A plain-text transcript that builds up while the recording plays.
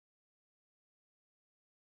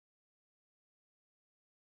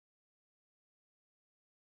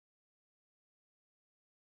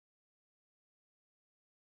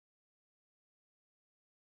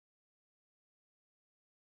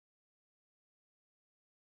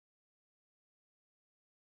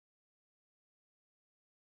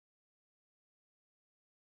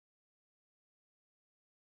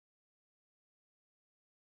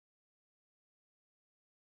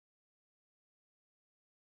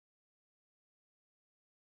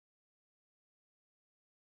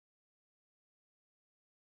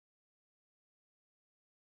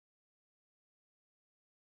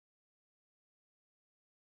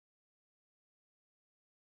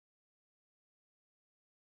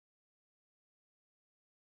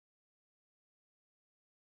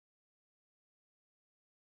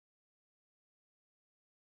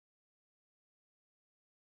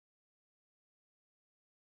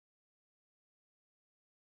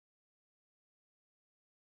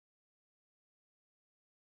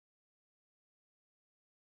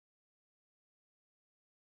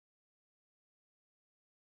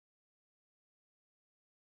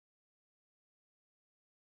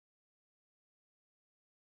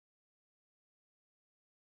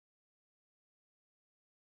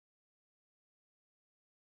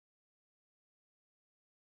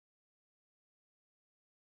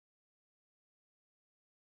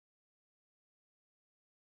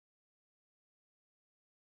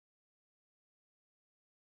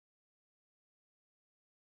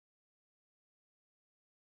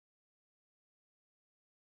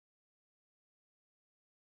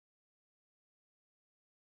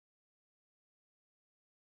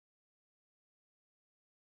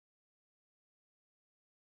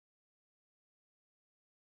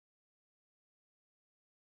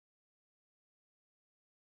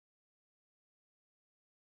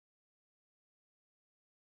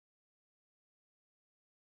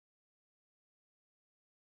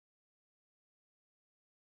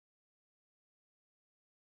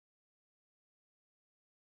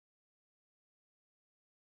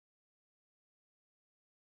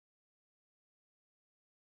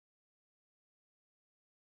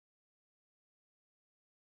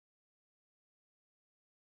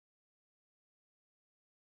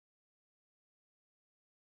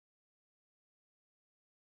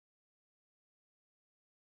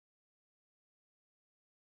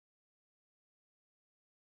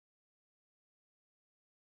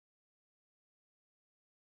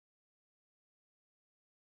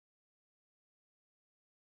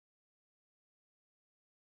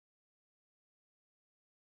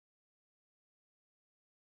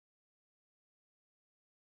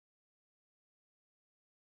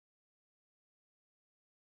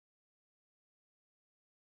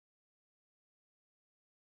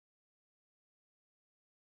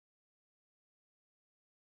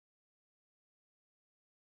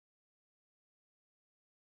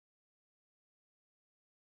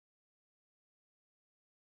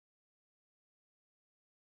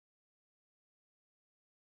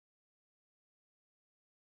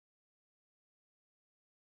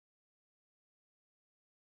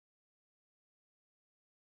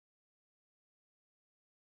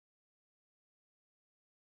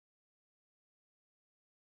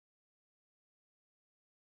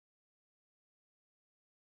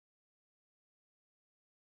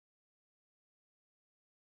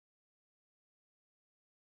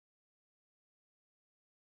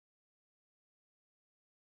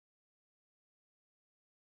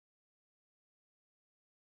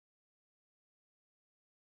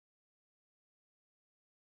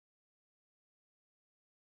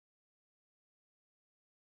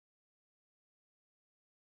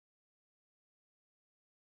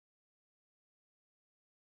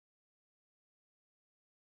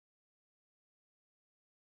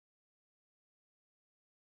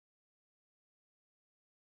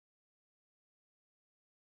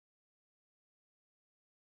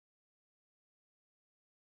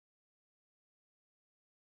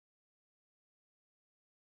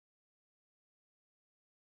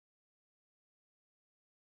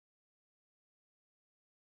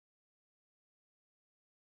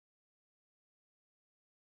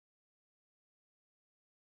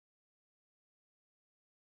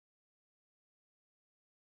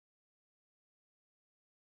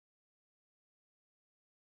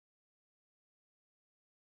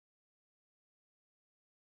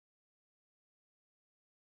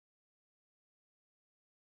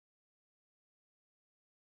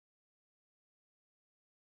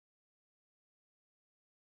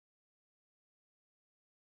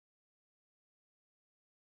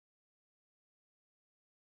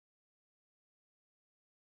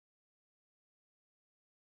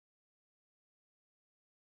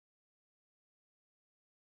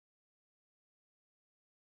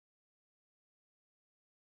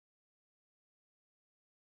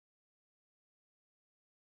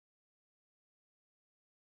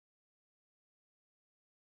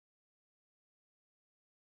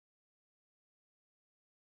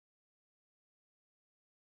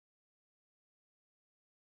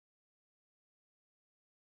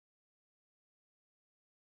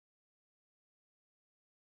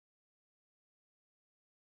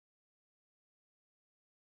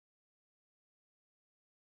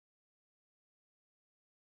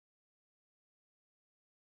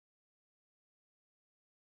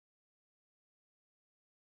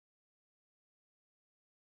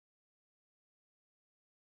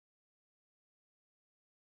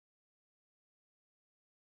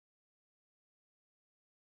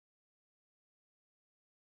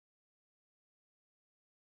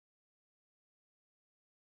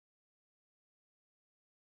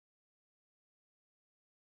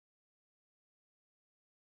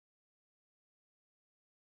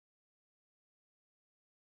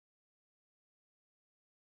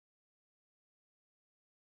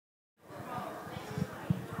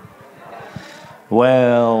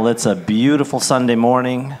Well, it's a beautiful Sunday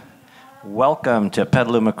morning. Welcome to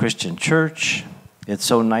Petaluma Christian Church. It's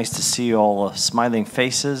so nice to see all the smiling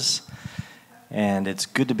faces, and it's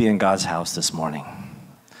good to be in God's house this morning.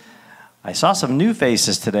 I saw some new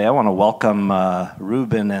faces today. I want to welcome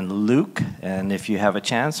Ruben and Luke, and if you have a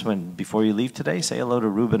chance, before you leave today, say hello to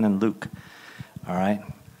Ruben and Luke. All right?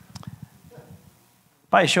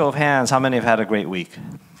 By a show of hands, how many have had a great week?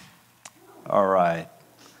 All right.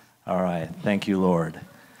 All right. Thank you, Lord.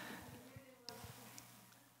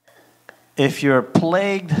 If you're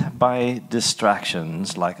plagued by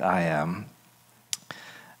distractions like I am,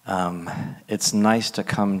 it's nice to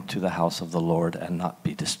come to the house of the Lord and not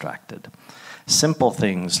be distracted. Simple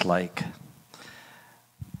things like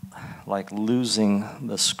losing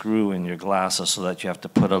the screw in your glasses so that you have to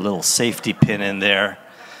put a little safety pin in there,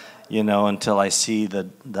 until I see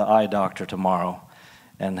the eye doctor tomorrow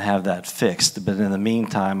and have that fixed. But in the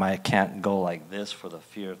meantime, I can't go like this for the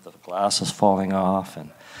fear of the glasses falling off.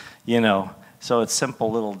 And, so it's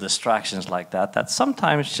simple little distractions like that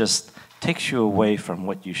sometimes just takes you away from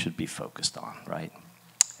what you should be focused on, right?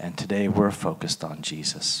 And today we're focused on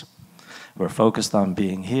Jesus. We're focused on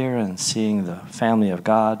being here and seeing the family of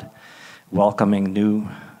God, welcoming new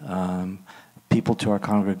people to our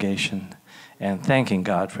congregation, and thanking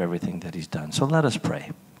God for everything that He's done. So let us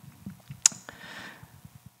pray.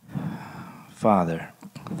 Father,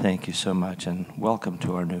 thank you so much, and welcome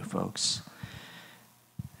to our new folks.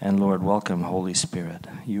 And Lord, welcome, Holy Spirit.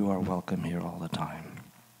 You are welcome here all the time.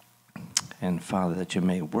 And Father, that you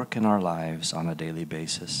may work in our lives on a daily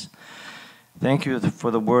basis. Thank you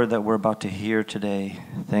for the word that we're about to hear today.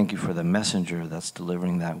 Thank you for the messenger that's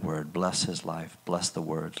delivering that word. Bless his life. Bless the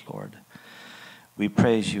words, Lord. We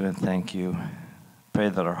praise you and thank you. Pray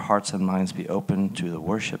that our hearts and minds be open to the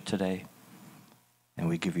worship today. And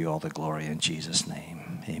we give you all the glory in Jesus'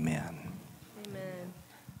 name. Amen. Amen.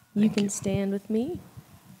 You can stand with me.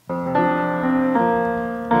 Come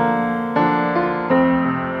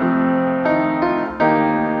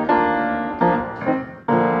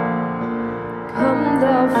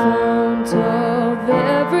thou fount of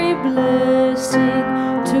every blessing,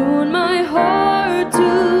 tune my heart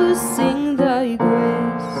to sing thy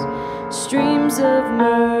grace. Streams of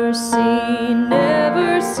mercy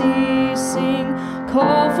never ceasing,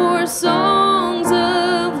 call for songs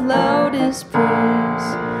of loudest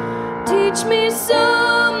praise. Teach me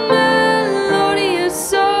some melodious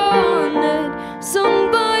sonnet sung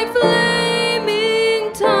by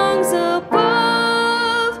flaming tongues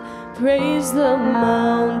above. Praise the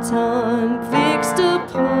mount I'm fixed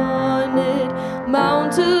upon it,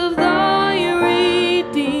 mount of thy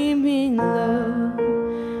redeeming love.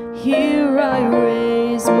 Here I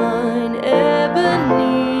raise mine Ebenezer,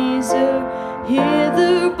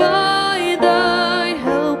 hither by thy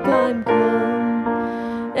help I'm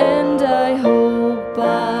come, and I hope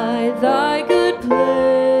by thy good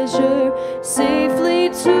pleasure safely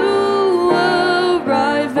to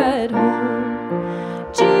arrive at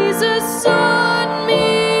home. Jesus sought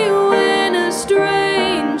me when a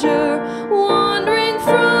stranger, wandering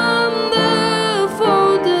from the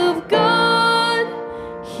fold of God.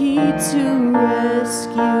 He to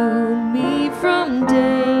rescue me from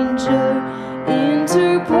danger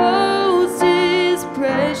interposed his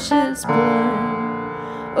precious blood.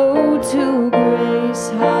 Oh, to grace,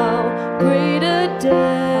 how great a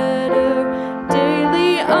debtor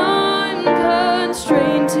daily I'm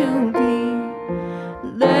constrained to be.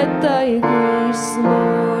 Let thy grace,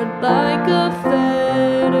 Lord, like a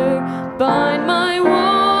fetter, bind my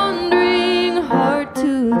wandering heart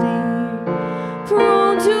to thee.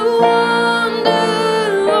 Prone to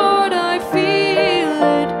wander, Lord, I feel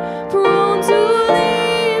it, prone to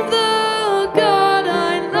leave the God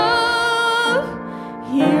I love.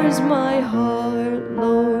 Here's my heart,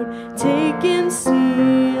 Lord, take and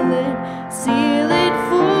seal it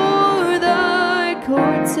for thy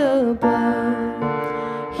courts above.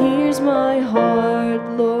 Here's my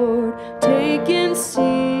heart, Lord, take and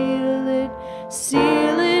seal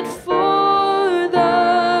it for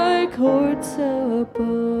thy courts above.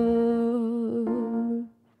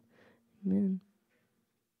 Amen.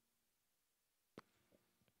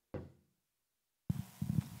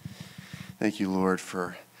 Thank you, Lord,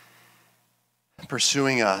 for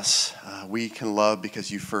pursuing us. We can love because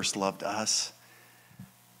you first loved us.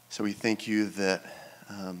 So we thank you that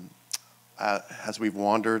as we've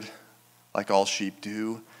wandered, like all sheep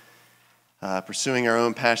do, pursuing our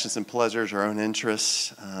own passions and pleasures, our own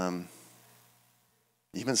interests,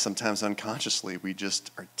 even sometimes unconsciously, we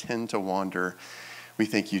just tend to wander. We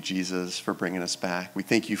thank you, Jesus, for bringing us back. We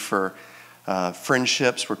thank you for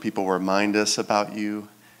friendships where people remind us about you.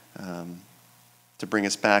 to bring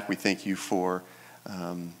us back. We thank you for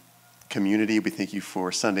community. We thank you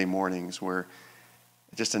for Sunday mornings where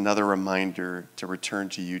just another reminder to return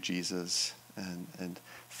to you, Jesus, and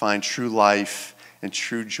find true life and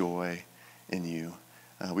true joy in you.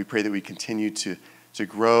 We pray that we continue to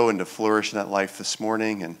grow and to flourish in that life this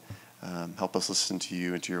morning, and help us listen to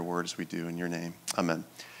you and to your word as we do in your name. Amen.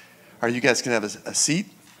 All right, you guys can have a seat.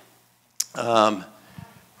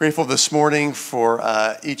 Grateful this morning for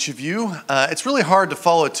each of you. It's really hard to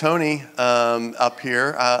follow Tony up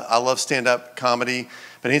here. I love stand-up comedy,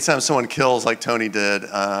 but anytime someone kills like Tony did,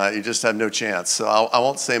 you just have no chance. So I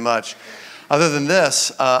won't say much. Other than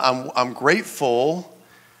this, I'm grateful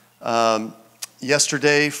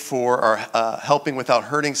yesterday for our Helping Without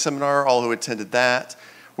Hurting seminar, all who attended that.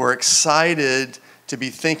 We're excited to be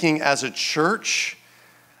thinking as a church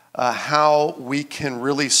how we can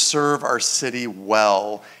really serve our city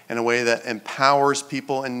well in a way that empowers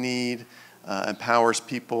people in need, empowers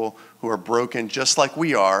people who are broken just like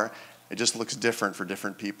we are. It just looks different for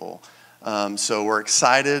different people. So we're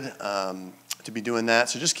excited to be doing that.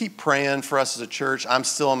 So just keep praying for us as a church. I'm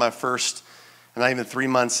still in my first, I'm not even 3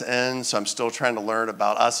 months in, so I'm still trying to learn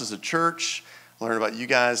about us as a church, learn about you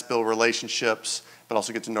guys, build relationships, but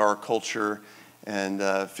also get to know our culture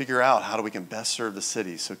and figure out how we can best serve the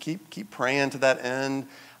city. So keep praying to that end.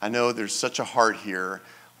 I know there's such a heart here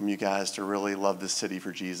from you guys to really love this city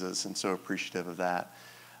for Jesus, and so appreciative of that.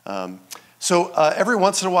 So every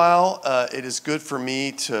once in a while, it is good for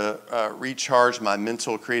me to recharge my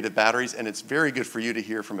mental creative batteries, and it's very good for you to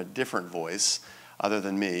hear from a different voice other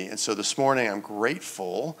than me. And so this morning, I'm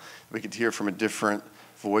grateful we could hear from a different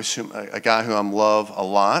voice, a guy who I love a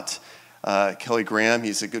lot. Kelly Graham,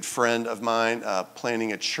 he's a good friend of mine,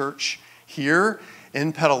 planning a church here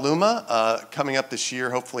in Petaluma, coming up this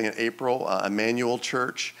year, hopefully in April, Emmanuel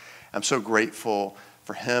Church. I'm so grateful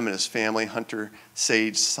for him and his family. Hunter,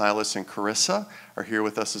 Sage, Silas, and Carissa are here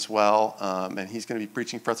with us as well, and he's going to be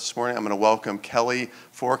preaching for us this morning. I'm going to welcome Kelly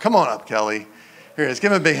for, come on up, Kelly. Here he is,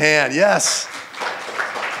 give him a big hand, yes.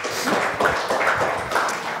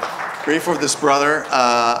 Grateful for this brother.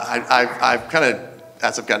 I've kind of,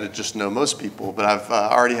 as I've gotten to just know most people, but I've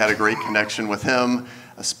already had a great connection with him,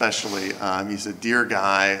 especially. He's a dear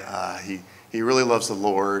guy. He really loves the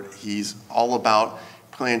Lord. He's all about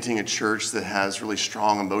planting a church that has really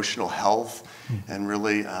strong emotional health and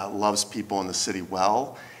really loves people in the city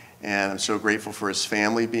well. And I'm so grateful for his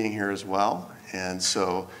family being here as well. And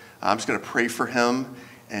so I'm just going to pray for him,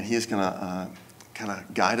 and he is going to kind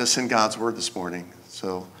of guide us in God's word this morning.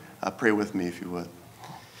 So pray with me if you would.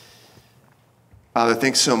 Father,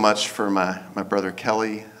 thanks so much for my brother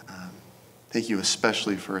Kelly. Thank you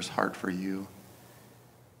especially for his heart for you.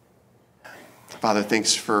 Father,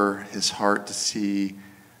 thanks for his heart to see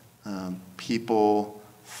people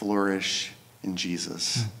flourish in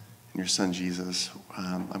Jesus, in your son Jesus.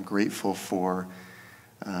 I'm grateful for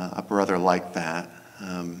a brother like that.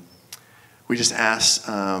 We just ask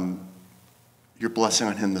your blessing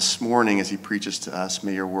on him this morning as he preaches to us.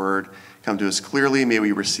 May your word come to us clearly. May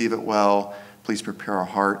we receive it well. Please prepare our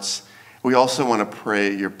hearts. We also want to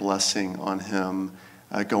pray your blessing on him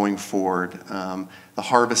going forward. The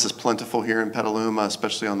harvest is plentiful here in Petaluma,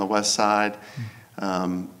 especially on the west side.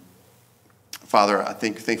 Father, I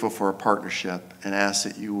think thankful for a partnership and ask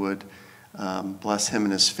that you would bless him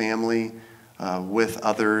and his family with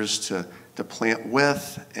others to plant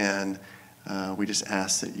with. And we just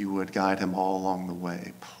ask that you would guide him all along the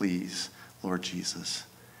way. Please, Lord Jesus.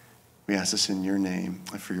 We ask this in your name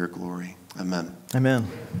and for your glory. Amen. Amen.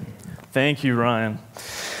 Thank you, Ryan.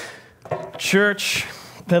 Church,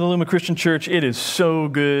 Petaluma Christian Church, it is so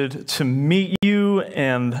good to meet you.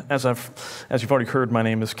 And as you've already heard, my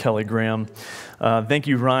name is Kelly Graham. Thank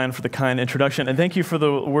you, Ryan, for the kind introduction. And thank you for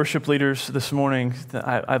the worship leaders this morning.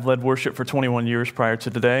 I've led worship for 21 years prior to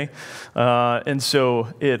today. And so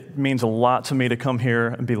it means a lot to me to come here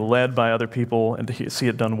and be led by other people and to see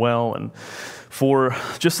it done well. And for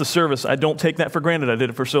just the service, I don't take that for granted. I did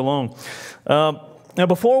it for so long. Now,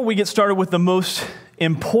 before we get started with the most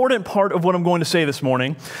important part of what I'm going to say this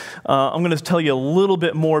morning, I'm going to tell you a little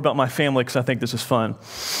bit more about my family because I think this is fun.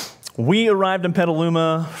 We arrived in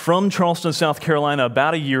Petaluma from Charleston, South Carolina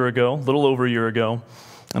about a year ago, a little over a year ago,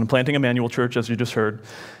 and I'm planting Emmanuel Church, as you just heard.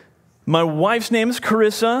 My wife's name is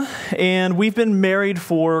Carissa, and we've been married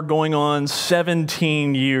for going on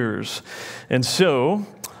 17 years. And so,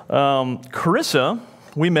 Carissa,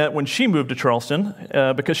 we met when she moved to Charleston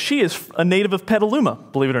because she is a native of Petaluma,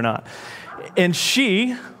 believe it or not. And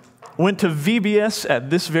she went to VBS at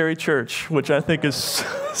this very church, which I think is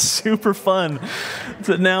super fun.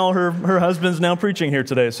 That now her husband's now preaching here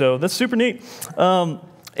today, so that's super neat.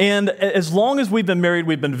 And as long as we've been married,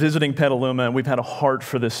 we've been visiting Petaluma, and we've had a heart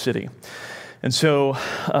for this city. And so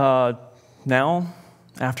now,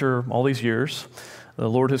 after all these years, the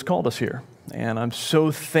Lord has called us here. And I'm so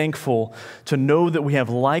thankful to know that we have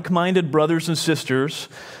like-minded brothers and sisters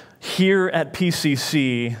here at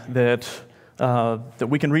PCC that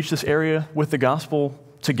we can reach this area with the gospel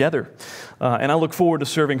together. And I look forward to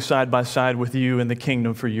serving side by side with you in the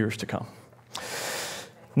kingdom for years to come.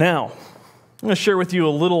 Now, I'm going to share with you a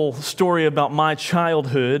little story about my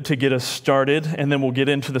childhood to get us started, and then we'll get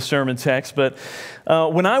into the sermon text. But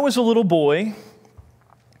when I was a little boy,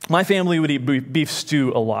 my family would eat beef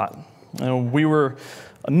stew a lot. We were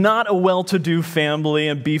not a well-to-do family,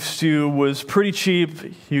 and beef stew was pretty cheap.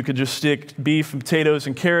 You could just stick beef and potatoes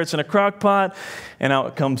and carrots in a crock pot, and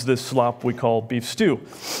out comes this slop we call beef stew.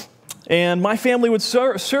 And my family would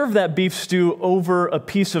serve that beef stew over a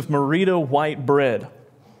piece of Merita white bread.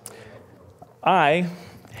 I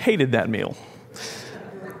hated that meal.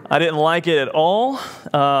 I didn't like it at all.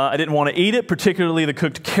 I didn't want to eat it, particularly the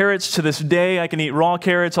cooked carrots. To this day, I can eat raw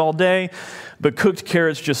carrots all day, but cooked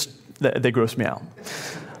carrots they gross me out.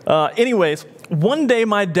 Anyways, one day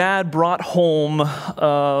my dad brought home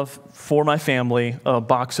for my family a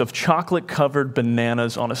box of chocolate-covered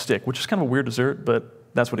bananas on a stick, which is kind of a weird dessert,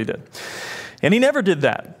 but that's what he did. And he never did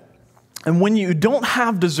that. And when you don't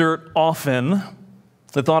have dessert often,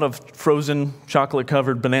 the thought of frozen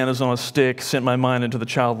chocolate-covered bananas on a stick sent my mind into the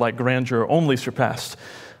childlike grandeur only surpassed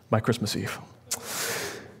by Christmas Eve.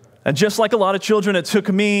 And just like a lot of children, it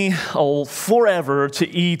took me forever to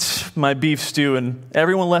eat my beef stew, and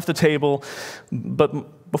everyone left the table.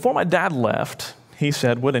 But before my dad left, he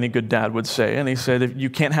said what any good dad would say, and he said, you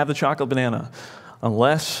can't have the chocolate banana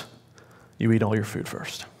unless you eat all your food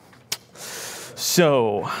first.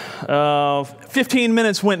 So 15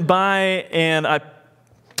 minutes went by, and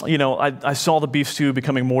I saw the beef stew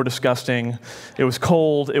becoming more disgusting. It was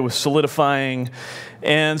cold, it was solidifying,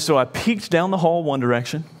 and so I peeked down the hall one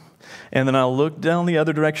direction, and then I looked down the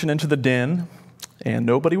other direction into the den, and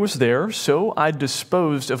nobody was there, so I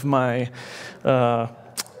disposed of my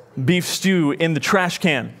beef stew in the trash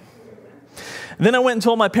can. And then I went and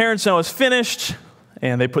told my parents I was finished,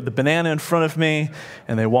 and they put the banana in front of me,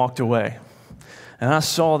 and they walked away. And I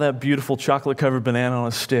saw that beautiful chocolate-covered banana on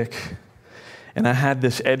a stick, and I had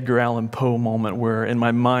this Edgar Allan Poe moment where in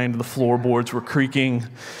my mind the floorboards were creaking.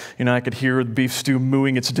 I could hear the beef stew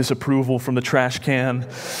mooing its disapproval from the trash can.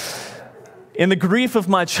 And the grief of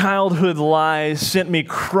my childhood lies sent me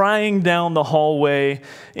crying down the hallway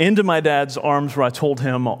into my dad's arms, where I told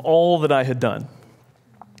him all that I had done.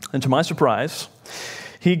 And to my surprise,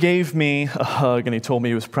 he gave me a hug, and he told me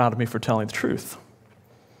he was proud of me for telling the truth.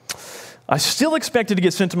 I still expected to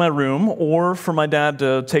get sent to my room, or for my dad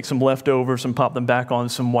to take some leftovers and pop them back on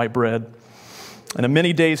some white bread. And in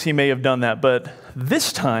many days he may have done that, but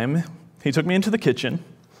this time he took me into the kitchen,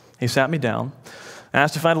 he sat me down,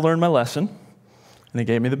 asked if I'd learned my lesson, and he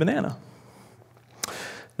gave me the banana.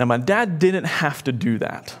 Now my dad didn't have to do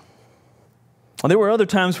that. There were other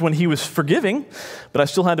times when he was forgiving, but I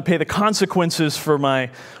still had to pay the consequences for my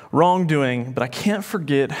wrongdoing. But I can't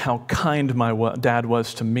forget how kind my dad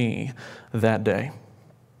was to me that day.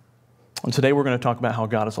 And today we're going to talk about how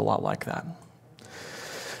God is a lot like that.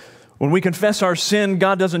 When we confess our sin,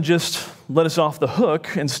 God doesn't just let us off the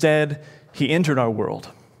hook. Instead, He entered our world.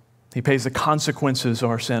 He pays the consequences of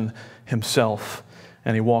our sin Himself,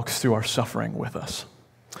 and He walks through our suffering with us.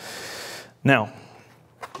 Now,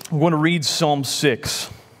 I'm going to read Psalm 6.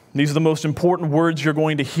 These are the most important words you're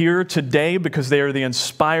going to hear today because they are the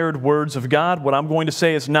inspired words of God. What I'm going to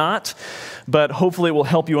say is not, but hopefully it will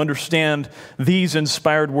help you understand these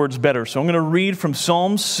inspired words better. So I'm going to read from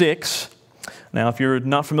Psalm 6. Now, if you're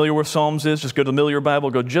not familiar with Psalms is, just go to the middle of your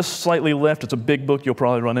Bible, go just slightly left. It's a big book. You'll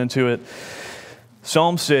probably run into it.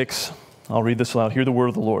 Psalm 6. I'll read this aloud. Hear the word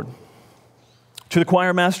of the Lord. To the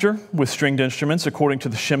choir master with stringed instruments, according to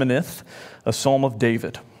the Sheminith, a psalm of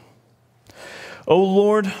David. O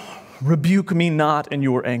Lord, rebuke me not in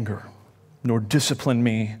your anger, nor discipline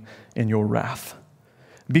me in your wrath.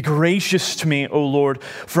 Be gracious to me, O Lord,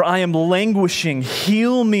 for I am languishing.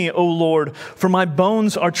 Heal me, O Lord, for my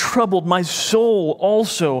bones are troubled. My soul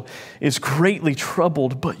also is greatly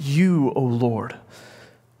troubled. But you, O Lord,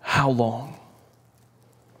 how long?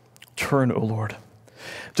 Turn, O Lord.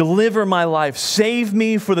 Deliver my life. Save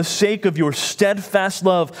me for the sake of your steadfast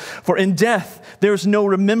love. For in death there is no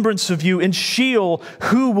remembrance of you. In Sheol,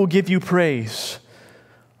 who will give you praise?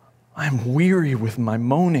 I am weary with my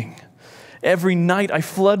moaning. Every night I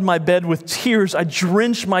flood my bed with tears. I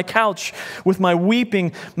drench my couch with my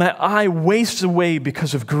weeping. My eye wastes away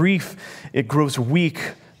because of grief. It grows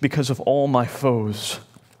weak because of all my foes.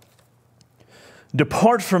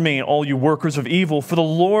 Depart from me, all you workers of evil, for the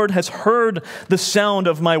Lord has heard the sound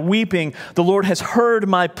of my weeping. The Lord has heard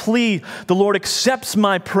my plea. The Lord accepts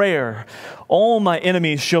my prayer. All my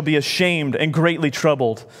enemies shall be ashamed and greatly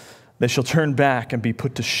troubled. They shall turn back and be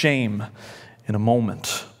put to shame in a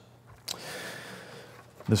moment.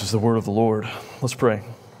 This is the word of the Lord. Let's pray.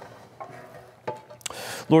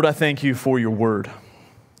 Lord, I thank you for your word.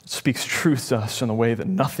 It speaks truth to us in a way that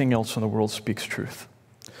nothing else in the world speaks truth.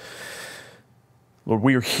 Lord,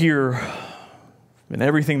 we are here in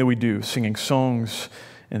everything that we do, singing songs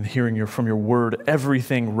and hearing from your word.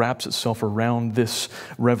 Everything wraps itself around this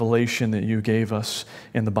revelation that you gave us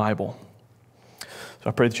in the Bible. So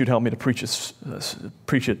I pray that you'd help me to preach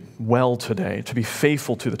it well today, to be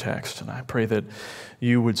faithful to the text. And I pray that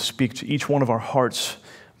you would speak to each one of our hearts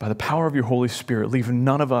by the power of your Holy Spirit. Leave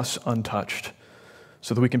none of us untouched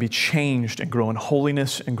so that we can be changed and grow in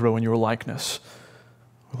holiness and grow in your likeness.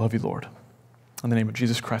 We love you, Lord. In the name of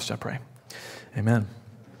Jesus Christ, I pray. Amen.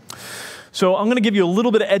 So I'm going to give you a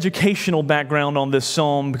little bit of educational background on this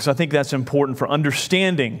psalm because I think that's important for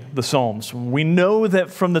understanding the Psalms. We know that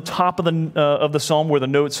from the top of the psalm where the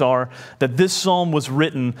notes are, that this psalm was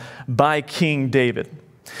written by King David.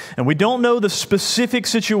 And we don't know the specific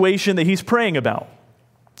situation that he's praying about.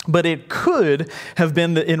 But it could have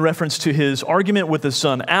been in reference to his argument with his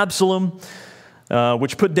son Absalom,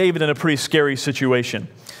 which put David in a pretty scary situation.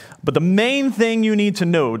 But the main thing you need to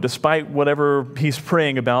know, despite whatever he's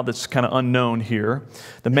praying about that's kind of unknown here,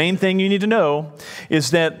 the main thing you need to know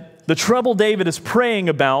is that the trouble David is praying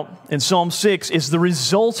about in Psalm 6 is the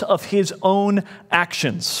result of his own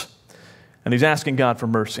actions. And he's asking God for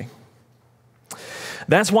mercy.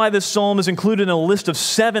 That's why this psalm is included in a list of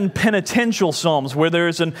 7 penitential psalms where there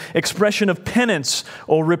is an expression of penance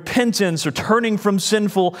or repentance or turning from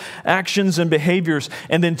sinful actions and behaviors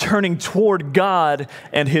and then turning toward God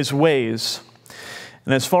and his ways.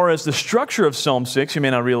 And as far as the structure of Psalm 6, you may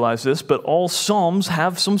not realize this, but all psalms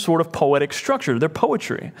have some sort of poetic structure. They're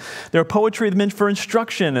poetry. They're poetry meant for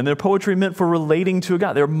instruction, and they're poetry meant for relating to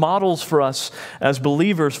God. They're models for us as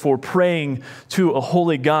believers for praying to a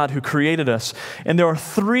holy God who created us. And there are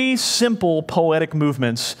 3 simple poetic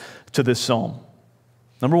movements to this psalm.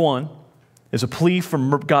 Number 1 is a plea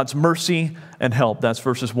for God's mercy and help. That's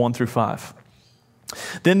verses 1 through 5.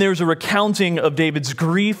 Then there's a recounting of David's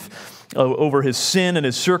grief over his sin and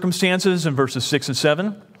his circumstances in verses 6 and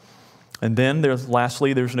 7. And then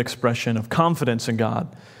lastly, there's an expression of confidence in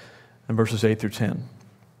God in verses 8 through 10.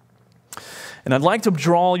 And I'd like to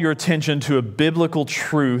draw your attention to a biblical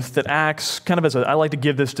truth that acts kind of as I like to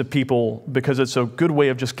give this to people because it's a good way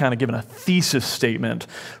of just kind of giving a thesis statement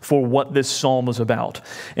for what this psalm is about.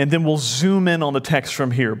 And then we'll zoom in on the text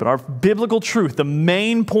from here. But our biblical truth, the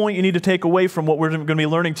main point you need to take away from what we're going to be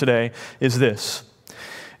learning today is this.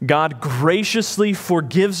 God graciously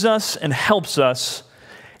forgives us and helps us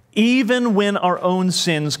even when our own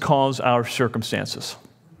sins cause our circumstances.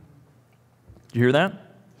 You hear that?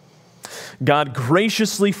 God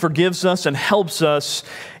graciously forgives us and helps us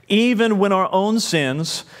even when our own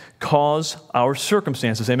sins cause our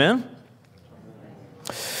circumstances. Amen?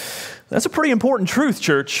 That's a pretty important truth,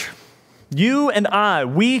 church. You and I,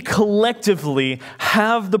 we collectively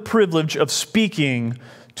have the privilege of speaking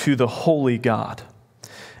to the holy God.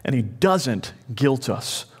 And he doesn't guilt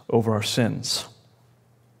us over our sins.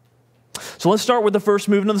 So let's start with the first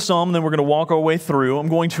movement of the psalm, and then we're going to walk our way through. I'm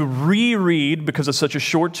going to reread, because it's such a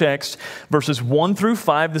short text, verses 1 through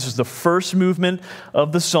 5. This is the first movement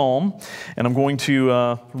of the psalm. And I'm going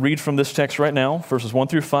to read from this text right now, verses 1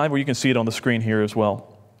 through 5, where you can see it on the screen here as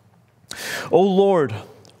well. O Lord,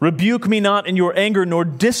 rebuke me not in your anger, nor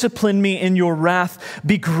discipline me in your wrath.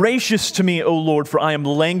 Be gracious to me, O Lord, for I am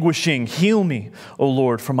languishing. Heal me, O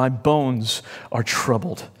Lord, for my bones are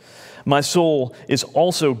troubled. My soul is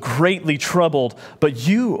also greatly troubled. But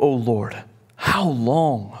you, O Lord, how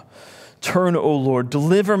long? Turn, O Lord,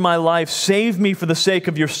 deliver my life. Save me for the sake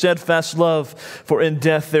of your steadfast love. For in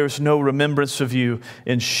death there is no remembrance of you.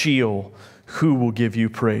 In Sheol, who will give you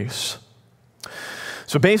praise?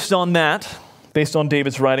 So based on that, based on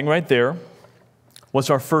David's writing right there, what's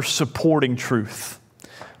our first supporting truth?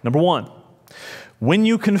 Number 1, when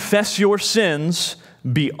you confess your sins,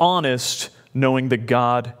 be honest, knowing that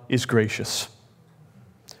God is gracious.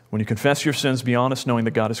 When you confess your sins, be honest, knowing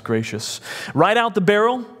that God is gracious. Right out the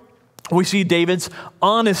barrel, we see David's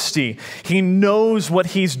honesty. He knows what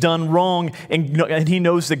he's done wrong, and he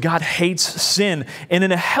knows that God hates sin. And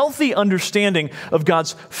in a healthy understanding of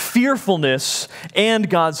God's fearfulness and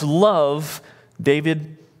God's love,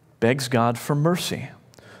 David begs God for mercy.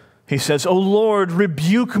 He says, O Lord,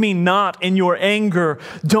 rebuke me not in your anger.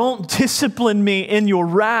 Don't discipline me in your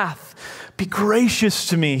wrath. Be gracious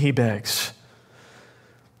to me, he begs.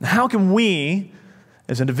 How can we,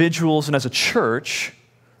 as individuals and as a church,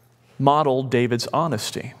 model David's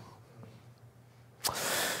honesty?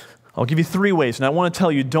 I'll give you 3 ways, and I want to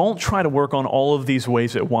tell you, don't try to work on all of these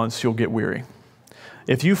ways at once. You'll get weary.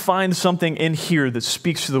 If you find something in here that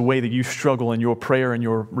speaks to the way that you struggle in your prayer and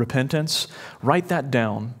your repentance, write that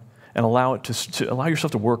down and allow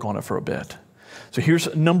yourself to work on it for a bit. So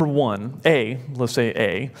here's number 1, let's say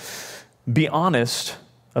A, be honest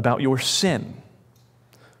about your sin.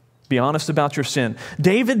 Be honest about your sin.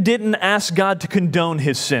 David didn't ask God to condone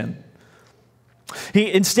his sin.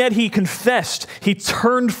 Instead, he confessed, he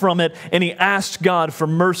turned from it, and he asked God for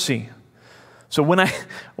mercy. So when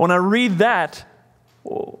I read that,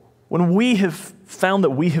 when we have found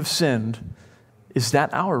that we have sinned, is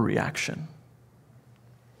that our reaction?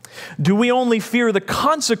 Do we only fear the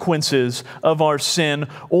consequences of our sin,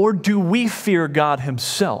 or do we fear God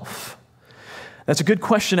himself? That's a good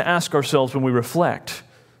question to ask ourselves when we reflect.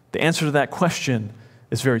 The answer to that question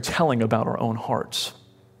is very telling about our own hearts.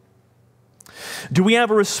 Do we have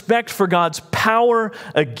a respect for God's power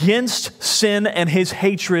against sin and his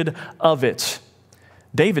hatred of it?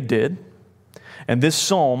 David did, and this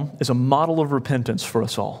psalm is a model of repentance for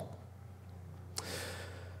us all.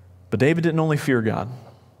 But David didn't only fear God.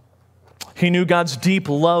 He knew God's deep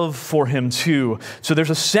love for him too. So there's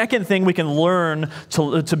a second thing we can learn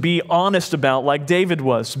to be honest about, like David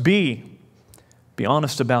was. Be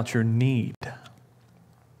honest about your need.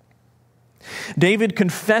 David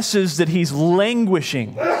confesses that he's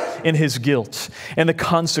languishing in his guilt and the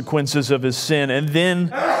consequences of his sin. And then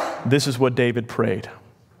this is what David prayed.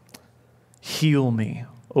 Heal me,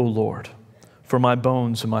 O Lord, for my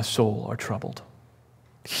bones and my soul are troubled.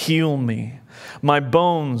 Heal me. My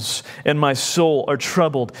bones and my soul are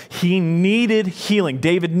troubled. He needed healing.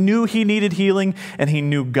 David knew he needed healing, and he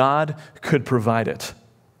knew God could provide it.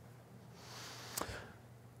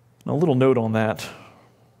 A little note on that.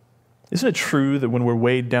 Isn't it true that when we're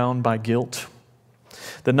weighed down by guilt,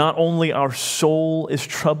 that not only our soul is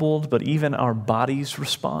troubled, but even our bodies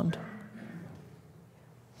respond?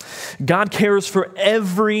 God cares for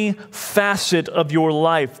every facet of your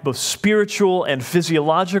life, both spiritual and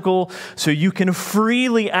physiological, so you can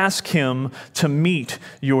freely ask him to meet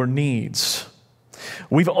your needs.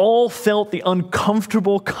 We've all felt the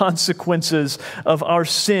uncomfortable consequences of our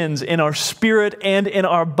sins in our spirit and in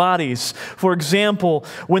our bodies. For example,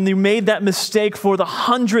 when you made that mistake for the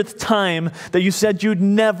 100th time that you said you'd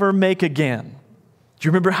never make again. Do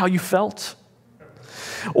you remember how you felt?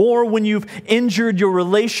 Or when you've injured your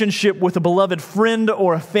relationship with a beloved friend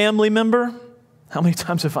or a family member. How many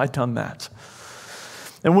times have I done that?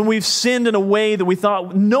 And when we've sinned in a way that we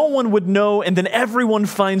thought no one would know, and then everyone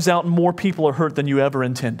finds out and more people are hurt than you ever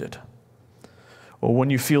intended. Or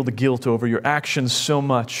when you feel the guilt over your actions so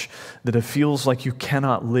much that it feels like you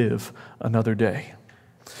cannot live another day.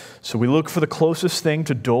 So we look for the closest thing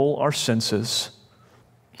to dull our senses,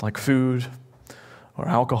 like food or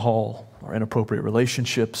alcohol or inappropriate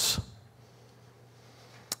relationships.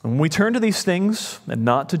 And when we turn to these things and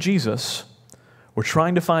not to Jesus, we're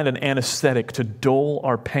trying to find an anesthetic to dull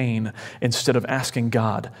our pain instead of asking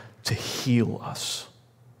God to heal us.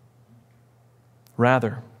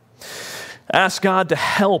 Rather, ask God to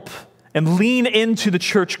help and lean into the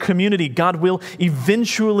church community. God will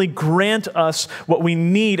eventually grant us what we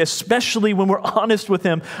need, especially when we're honest with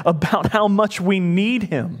him about how much we need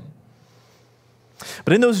him.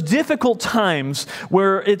 But in those difficult times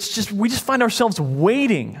where we just find ourselves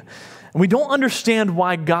waiting, and we don't understand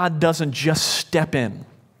why God doesn't just step in.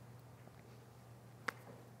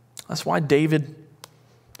 That's why David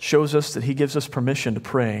shows us that he gives us permission to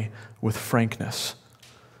pray with frankness.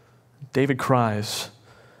 David cries,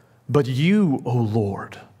 "But you, O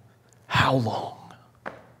Lord, how long?"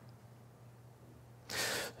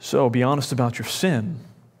 So be honest about your sin.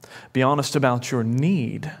 Be honest about your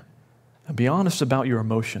need. And be honest about your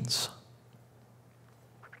emotions.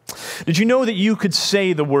 Did you know that you could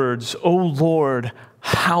say the words, "O Lord,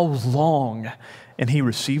 how long?" and he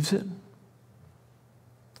receives it?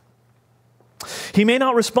 He may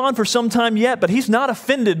not respond for some time yet, but he's not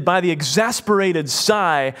offended by the exasperated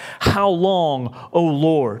sigh, "How long, O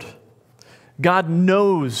Lord?" God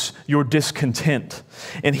knows your discontent,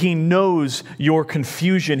 and he knows your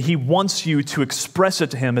confusion. He wants you to express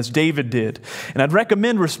it to him as David did. And I'd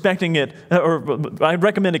recommend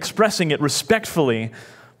expressing it respectfully.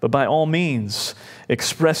 But by all means,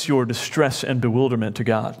 express your distress and bewilderment to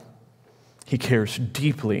God. He cares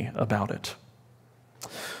deeply about it.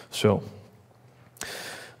 So,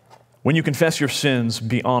 when you confess your sins,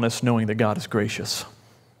 be honest knowing that God is gracious.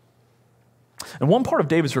 And one part of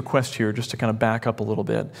David's request here, just to kind of back up a little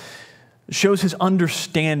bit, shows his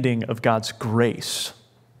understanding of God's grace.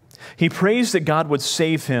 He prays that God would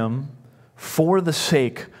save him for the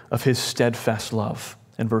sake of his steadfast love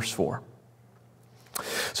in verse 4.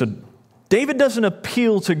 So David doesn't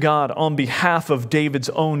appeal to God on behalf of David's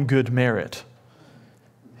own good merit.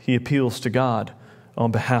 He appeals to God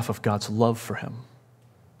on behalf of God's love for him.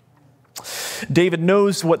 David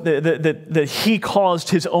knows that he caused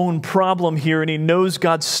his own problem here, and he knows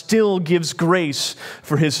God still gives grace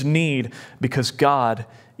for his need because God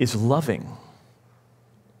is loving.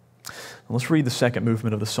 Let's read the second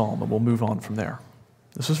movement of the psalm, and we'll move on from there.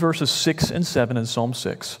 This is verses 6 and 7 in Psalm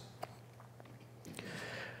 6.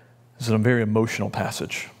 This is a very emotional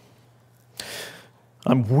passage.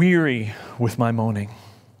 I'm weary with my moaning.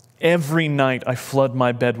 Every night I flood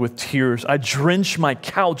my bed with tears. I drench my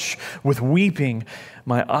couch with weeping.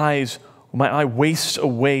 My eye wastes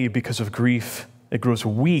away because of grief. It grows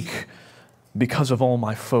weak because of all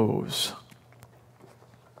my foes.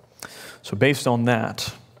 So based on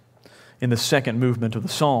that, in the second movement of the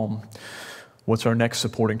psalm, what's our next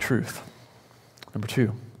supporting truth? Number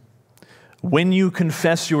 2, when you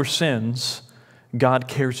confess your sins, God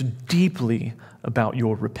cares deeply about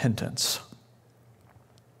your repentance.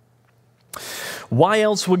 Why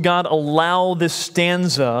else would God allow this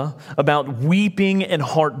stanza about weeping and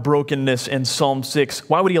heartbrokenness in Psalm 6?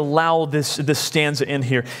 Why would he allow this stanza in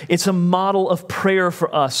here? It's a model of prayer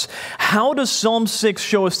for us. How does Psalm 6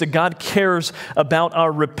 show us that God cares about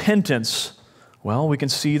our repentance? Well, we can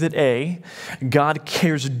see that A, God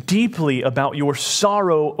cares deeply about your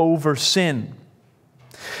sorrow over sin.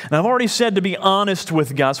 And I've already said to be honest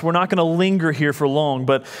with God, so we're not going to linger here for long,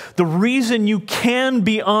 but the reason you can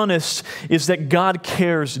be honest is that God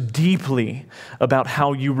cares deeply about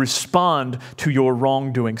how you respond to your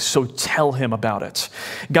wrongdoing, so tell him about it.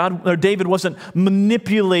 David wasn't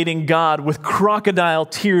manipulating God with crocodile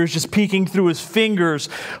tears, just peeking through his fingers,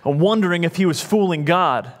 wondering if he was fooling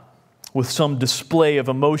God with some display of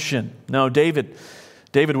emotion. No, David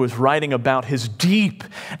was writing about his deep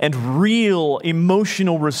and real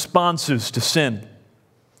emotional responses to sin.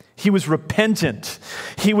 He was repentant.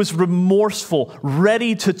 He was remorseful,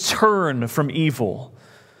 ready to turn from evil.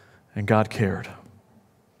 And God cared.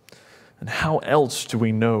 And how else do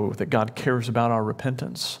we know that God cares about our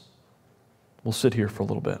repentance? We'll sit here for a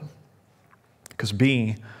little bit. Because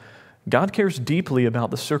B, God cares deeply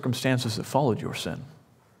about the circumstances that followed your sin.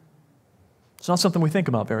 It's not something we think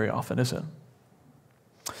about very often, is it?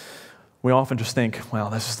 We often just think,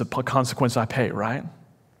 well, this is the consequence I pay, right?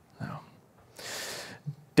 No.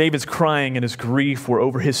 David's crying and his grief were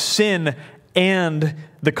over his sin and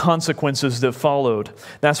the consequences that followed.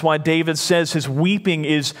 That's why David says his weeping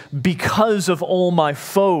is because of all my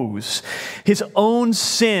foes. His own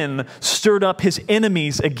sin stirred up his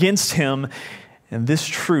enemies against him, and this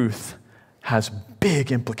truth has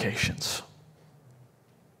big implications.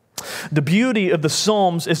 The beauty of the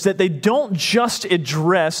Psalms is that they don't just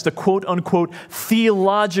address the quote-unquote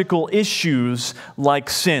theological issues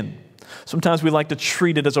like sin. Sometimes we like to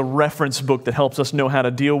treat it as a reference book that helps us know how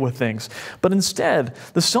to deal with things. But instead,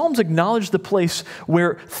 the Psalms acknowledge the place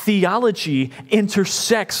where theology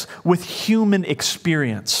intersects with human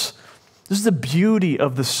experience. This is the beauty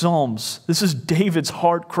of the Psalms. This is David's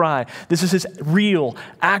heart cry. This is his real,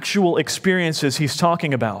 actual experiences he's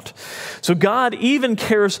talking about. So God even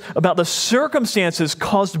cares about the circumstances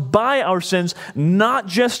caused by our sins, not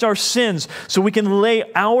just our sins, so we can lay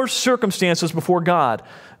our circumstances before God,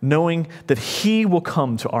 knowing that he will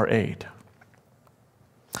come to our aid.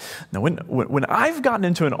 Now, when I've gotten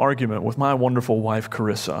into an argument with my wonderful wife,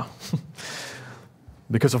 Carissa,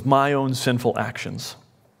 because of my own sinful actions,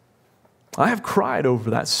 I have cried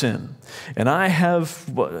over that sin, and I have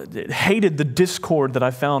hated the discord that I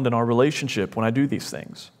found in our relationship when I do these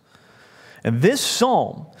things. And this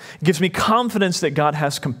psalm gives me confidence that God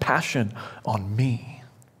has compassion on me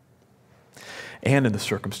and in the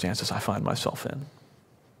circumstances I find myself in.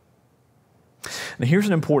 Now, here's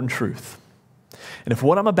an important truth. And if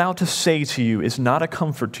what I'm about to say to you is not a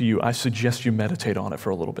comfort to you, I suggest you meditate on it for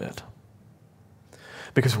a little bit.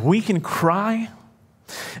 Because we can cry,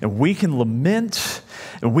 and we can lament,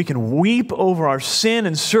 and we can weep over our sin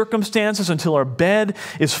and circumstances until our bed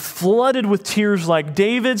is flooded with tears like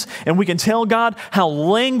David's, and we can tell God how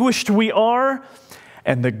languished we are,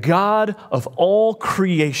 and the God of all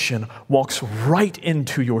creation walks right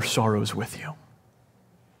into your sorrows with you.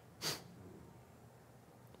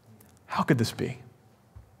 How could this be?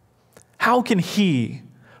 How can He,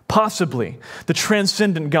 possibly the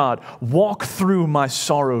transcendent God, walk through my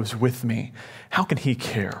sorrows with me? How can He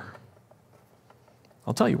care?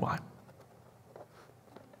 I'll tell you why.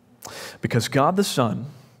 Because God the Son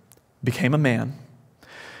became a man,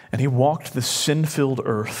 and he walked the sin-filled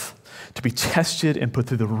earth to be tested and put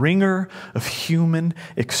through the ringer of human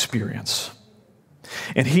experience.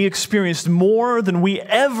 And he experienced more than we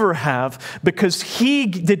ever have because he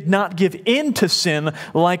did not give in to sin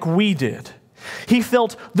like we did. He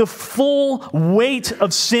felt the full weight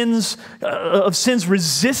of sin's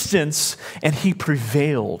resistance, and he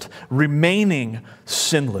prevailed, remaining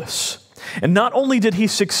sinless. And not only did he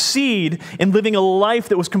succeed in living a life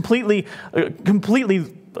that was completely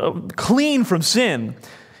clean from sin,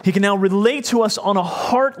 he can now relate to us on a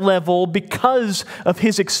heart level because of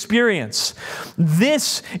his experience.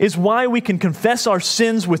 This is why we can confess our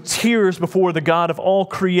sins with tears before the God of all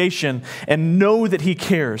creation and know that he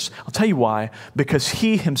cares. I'll tell you why. Because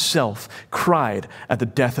he himself cried at the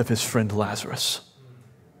death of his friend Lazarus.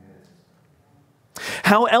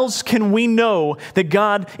 How else can we know that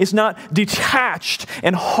God is not detached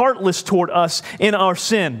and heartless toward us in our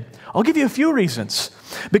sin? I'll give you a few reasons.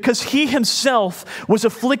 Because he himself was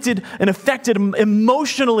afflicted and affected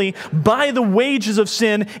emotionally by the wages of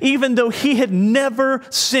sin, even though he had never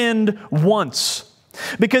sinned once.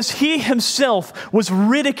 Because he himself was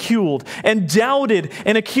ridiculed and doubted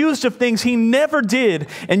and accused of things he never did,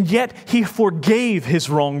 and yet he forgave his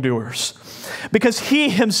wrongdoers. Because he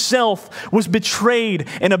himself was betrayed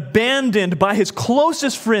and abandoned by his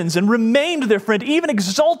closest friends and remained their friend, even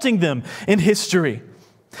exalting them in history.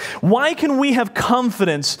 Why can we have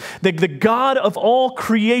confidence that the God of all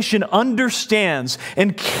creation understands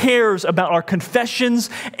and cares about our confessions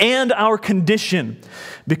and our condition?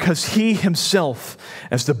 Because he himself,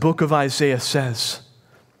 as the book of Isaiah says,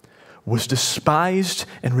 was despised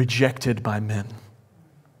and rejected by men.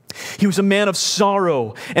 He was a man of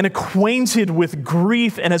sorrow and acquainted with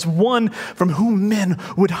grief, and as one from whom men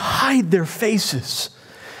would hide their faces.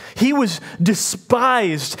 He was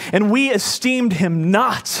despised, and we esteemed him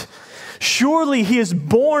not. Surely he has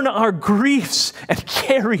borne our griefs and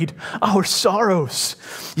carried our sorrows.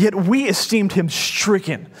 Yet we esteemed him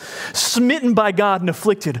stricken, smitten by God and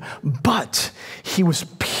afflicted. But he was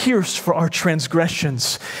pierced for our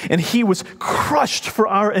transgressions, and he was crushed for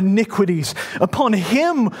our iniquities. Upon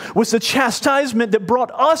him was the chastisement that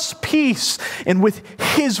brought us peace, and with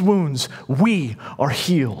his wounds we are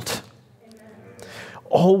healed.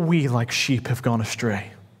 All we like sheep have gone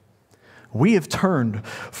astray. We have turned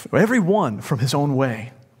every one from his own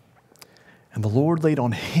way. And the Lord laid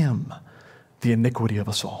on him the iniquity of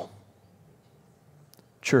us all.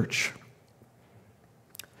 Church,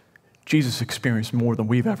 Jesus experienced more than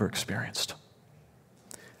we've ever experienced.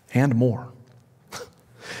 And more.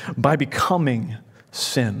 By becoming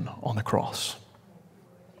sin on the cross.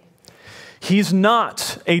 He's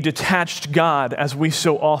not a detached God as we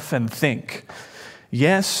so often think.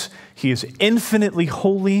 Yes, he is infinitely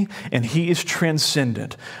holy and he is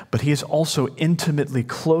transcendent, but he is also intimately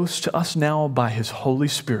close to us now by his Holy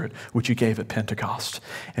Spirit, which he gave at Pentecost,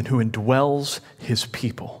 and who indwells his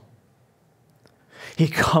people. He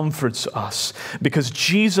comforts us because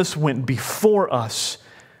Jesus went before us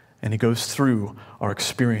and he goes through our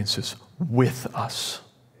experiences with us.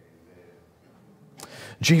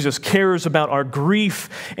 Jesus cares about our grief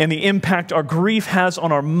and the impact our grief has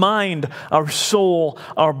on our mind, our soul,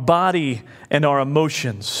 our body, and our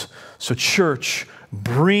emotions. So, church,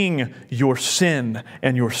 bring your sin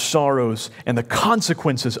and your sorrows and the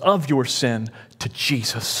consequences of your sin to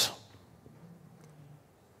Jesus.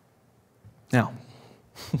 Now,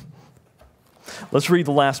 let's read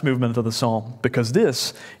the last movement of the psalm, because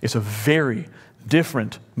this is a very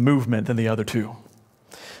different movement than the other two.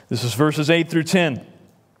 This is verses 8 through 10.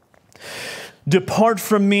 Depart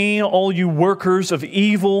from me, all you workers of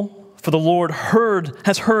evil, for the Lord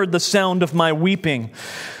has heard the sound of my weeping.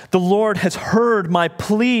 The Lord has heard my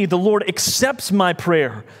plea. The Lord accepts my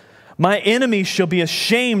prayer. My enemies shall be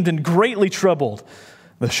ashamed and greatly troubled.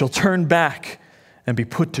 They shall turn back and be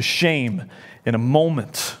put to shame in a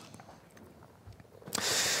moment.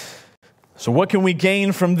 So what can we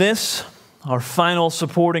gain from this? Our final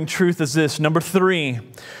supporting truth is this. Number 3,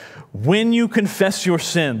 when you confess your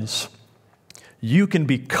sins, you can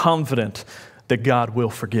be confident that God will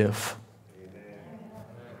forgive.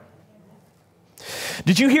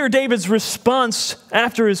 Did you hear David's response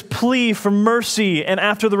after his plea for mercy and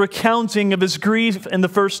after the recounting of his grief in the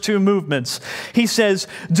first two movements? He says,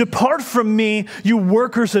 "Depart from me, you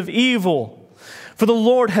workers of evil, for the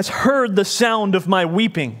Lord has heard the sound of my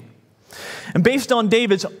weeping." And based on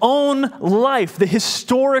David's own life, the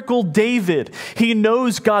historical David, he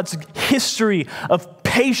knows God's history of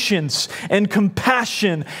patience and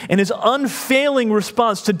compassion and his unfailing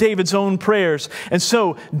response to David's own prayers. And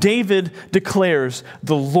so David declares,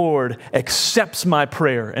 "The Lord accepts my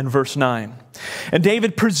prayer," in verse 9. And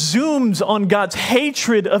David presumes on God's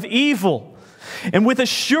hatred of evil. And with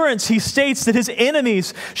assurance, he states that his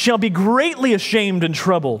enemies shall be greatly ashamed and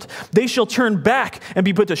troubled. They shall turn back and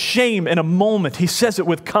be put to shame in a moment. He says it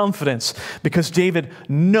with confidence because David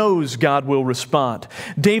knows God will respond.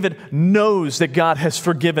 David knows that God has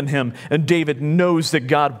forgiven him, and David knows that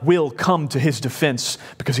God will come to his defense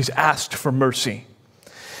because he's asked for mercy.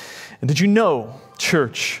 And did you know,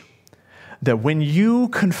 church, that when you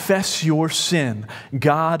confess your sin,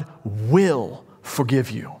 God will forgive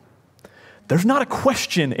you? There's not a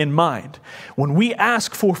question in mind. When we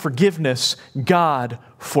ask for forgiveness, God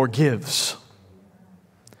forgives.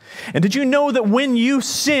 And did you know that when you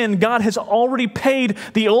sin, God has already paid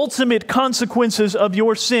the ultimate consequences of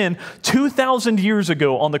your sin 2,000 years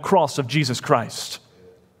ago on the cross of Jesus Christ?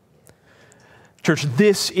 Church,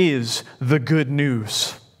 this is the good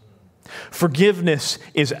news. Forgiveness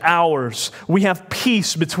is ours. We have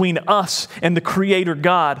peace between us and the Creator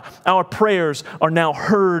God. Our prayers are now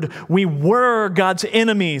heard. We were God's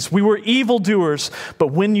enemies. We were evildoers. But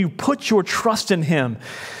when you put your trust in Him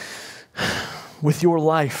with your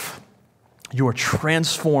life, you are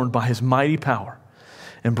transformed by His mighty power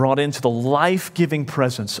and brought into the life-giving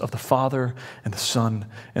presence of the Father and the Son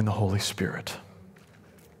and the Holy Spirit.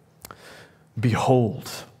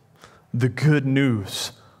 Behold, the good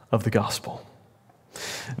news of the gospel.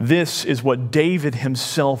 This is what David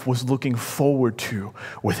himself was looking forward to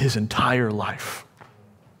with his entire life.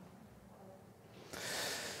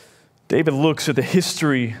 David looks at the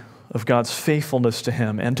history of God's faithfulness to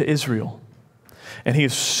him and to Israel, and he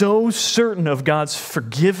is so certain of God's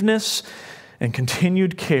forgiveness and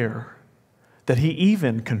continued care that he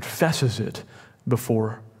even confesses it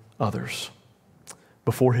before others,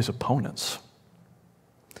 before his opponents.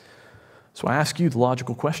 So I ask you the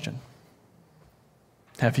logical question.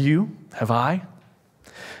 Have I,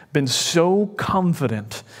 been so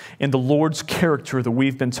confident in the Lord's character that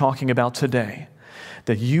we've been talking about today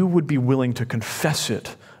that you would be willing to confess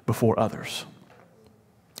it before others?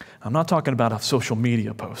 I'm not talking about a social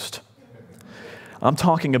media post. I'm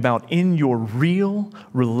talking about in your real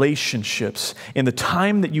relationships, in the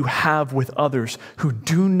time that you have with others who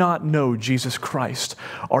do not know Jesus Christ.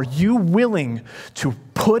 Are you willing to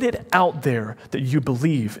put it out there that you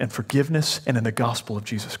believe in forgiveness and in the gospel of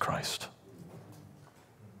Jesus Christ?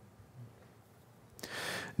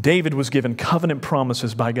 David was given covenant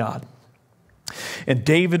promises by God. And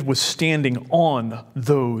David was standing on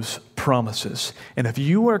those promises. And if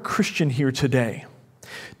you are a Christian here today,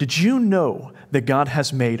 did you know that God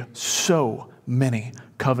has made so many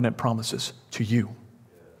covenant promises to you?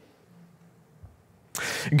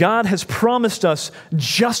 God has promised us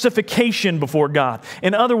justification before God.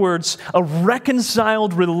 In other words, a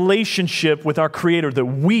reconciled relationship with our Creator that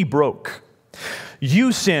we broke.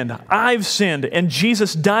 You sinned, I've sinned, and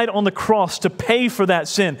Jesus died on the cross to pay for that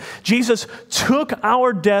sin. Jesus took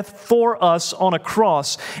our death for us on a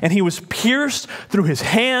cross, and He was pierced through His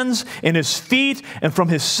hands and His feet and from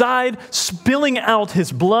His side, spilling out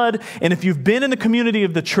His blood. And if you've been in the community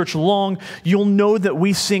of the church long, you'll know that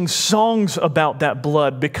we sing songs about that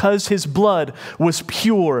blood because His blood was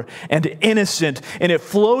pure and innocent, and it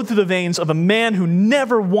flowed through the veins of a man who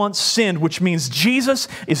never once sinned, which means Jesus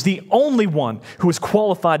is the only one who is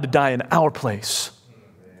qualified to die in our place.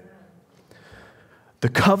 The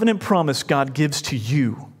covenant promise God gives to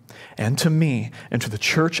you and to me and to the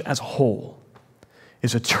church as a whole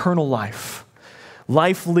is eternal life.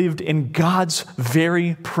 Life lived in God's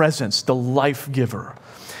very presence, the life giver,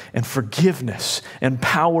 and forgiveness and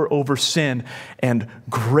power over sin and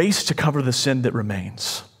grace to cover the sin that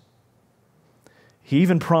remains. He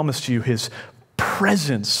even promised you His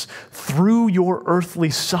presence through your earthly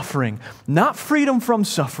suffering, not freedom from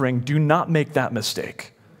suffering. Do not make that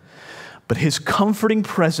mistake. But His comforting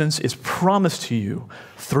presence is promised to you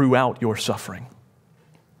throughout your suffering.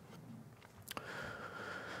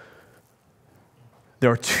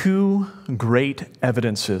 There are two great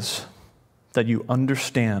evidences that you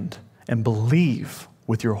understand and believe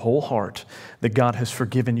with your whole heart that God has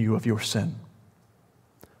forgiven you of your sin.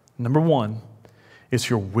 Number one, it's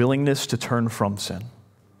your willingness to turn from sin.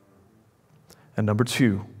 And number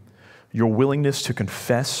two, your willingness to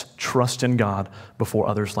confess trust in God before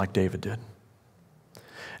others like David did.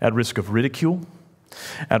 At risk of ridicule,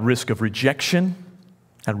 at risk of rejection,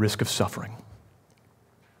 at risk of suffering.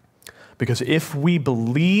 Because if we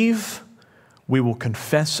believe, we will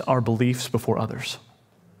confess our beliefs before others.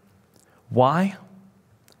 Why?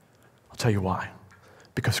 I'll tell you why.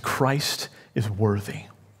 because Christ is worthy.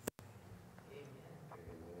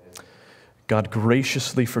 God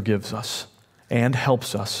graciously forgives us and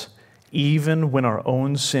helps us even when our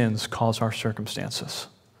own sins cause our circumstances.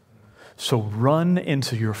 So run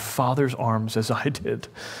into your Father's arms as I did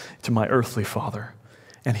to my earthly father,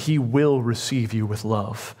 and he will receive you with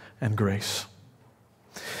love and grace.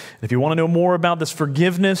 If you want to know more about this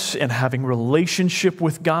forgiveness and having relationship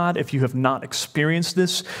with God, if you have not experienced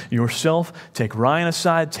this yourself, take Ryan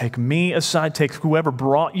aside, take me aside, take whoever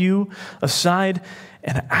brought you aside,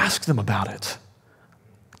 and ask them about it.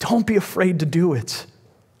 Don't be afraid to do it.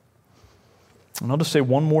 And I'll just say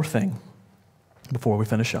one more thing before we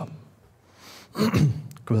finish up.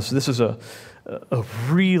 Because this is a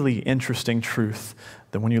really interesting truth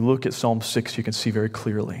that when you look at Psalm 6, you can see very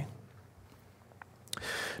clearly.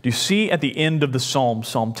 Do you see at the end of the Psalm,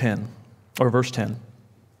 Psalm 10, or verse 10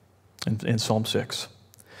 in Psalm 6,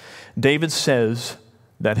 David says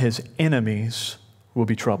that his enemies will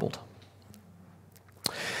be troubled.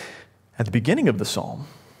 At the beginning of the Psalm,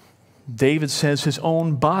 David says his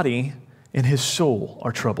own body and his soul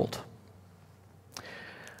are troubled.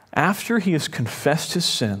 After he has confessed his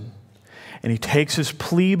sin and he takes his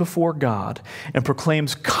plea before God and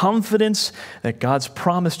proclaims confidence that God's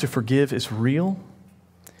promise to forgive is real,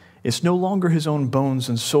 it's no longer his own bones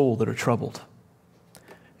and soul that are troubled.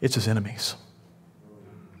 It's his enemies.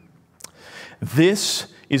 This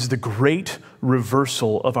is the great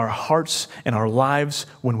reversal of our hearts and our lives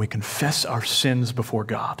when we confess our sins before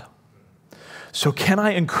God. So can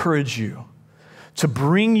I encourage you to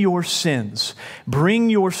bring your sins, bring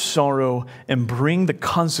your sorrow, and bring the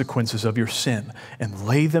consequences of your sin and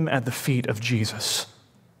lay them at the feet of Jesus.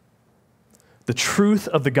 The truth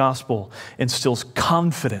of the gospel instills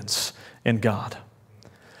confidence in God.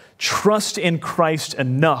 Trust in Christ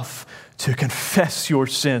enough to confess your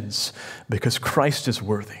sins because Christ is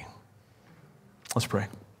worthy. Let's pray.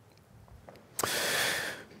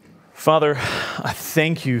 Father, I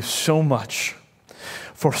thank you so much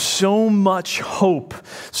for so much hope.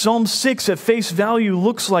 Psalm 6 at face value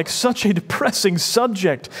looks like such a depressing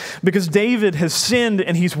subject because David has sinned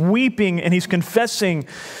and he's weeping and he's confessing.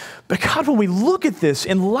 But God, when we look at this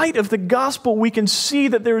in light of the gospel, we can see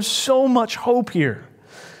that there is so much hope here.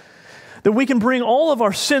 That we can bring all of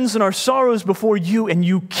our sins and our sorrows before you, and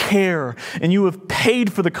you care, and you have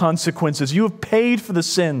paid for the consequences. You have paid for the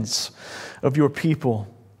sins of your people.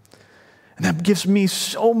 And that gives me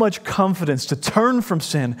so much confidence to turn from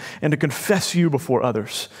sin and to confess you before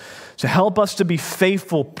others. To help us to be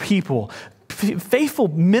faithful people, faithful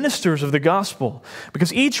ministers of the gospel,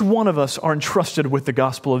 because each one of us are entrusted with the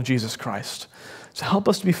gospel of Jesus Christ. So help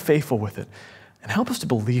us to be faithful with it and help us to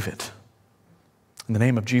believe it. In the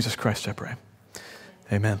name of Jesus Christ, I pray.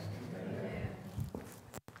 Amen.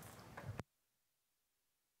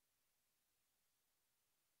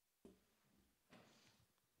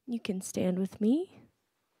 You can stand with me.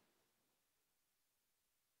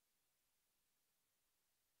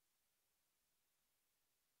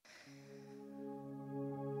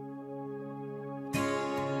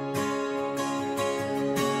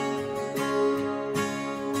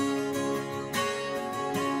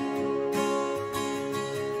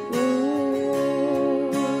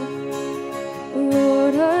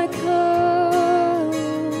 Lord, I come,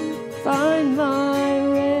 find my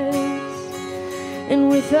rest, and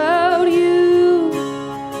without you,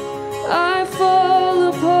 I fall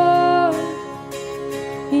apart.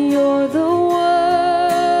 You're the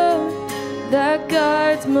one that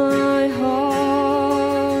guides my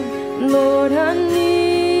heart. Lord, I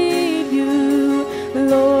need you.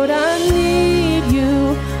 Lord, I need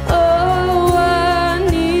you. Oh, I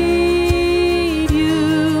need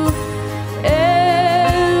you.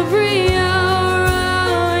 Every hour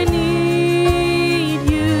I need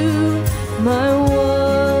you. My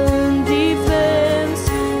one defense,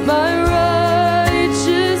 my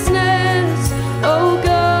righteousness. Oh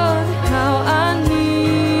God, how I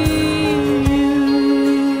need you.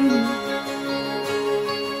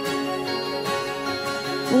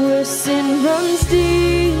 Where sin runs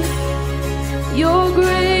deep, your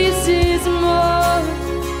grace is more.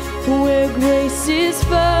 Where grace is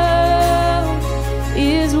found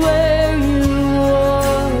is where you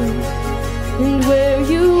are. And where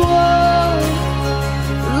you are,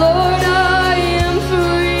 Lord, I am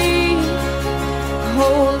free.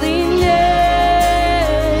 Holiness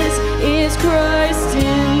is Christ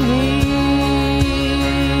in me.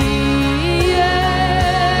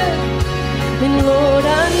 Yeah. And Lord,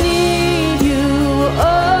 I need you.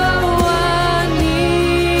 Oh, I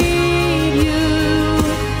need you.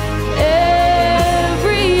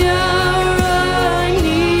 Every hour I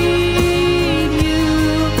need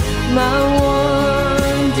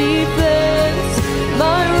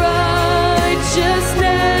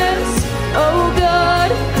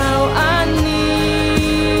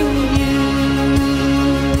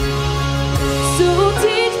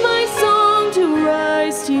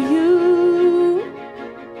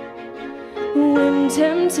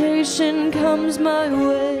temptation comes my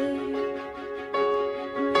way,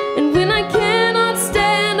 and when I cannot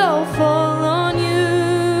stand, I'll fall on you.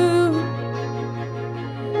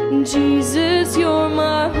 Jesus, you're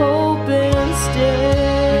my hope and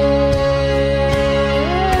stay.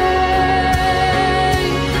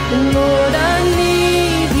 And Lord, I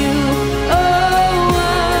need you. Oh, I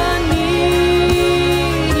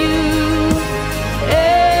need you.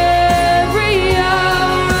 Every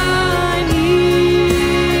hour I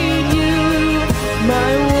need you.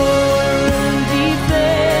 My one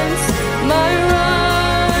defense, my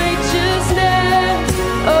righteousness.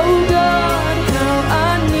 Oh God, how I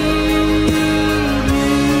need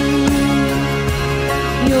you.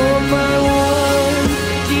 You're my one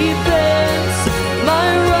defense, my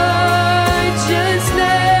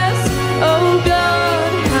righteousness. Oh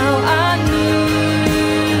God, how I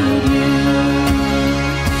need you.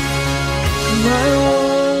 My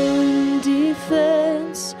one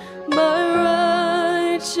defense, my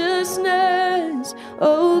righteousness.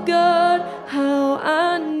 Oh God, how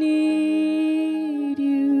I need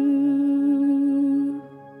you.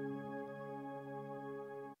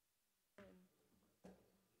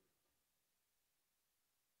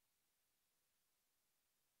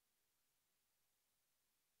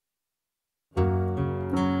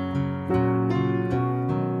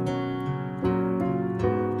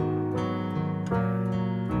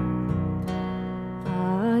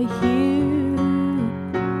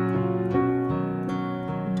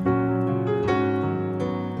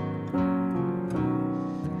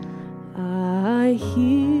 I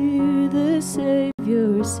hear the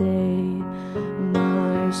Savior say,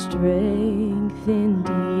 my strength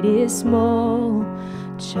indeed is small.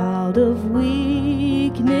 Child of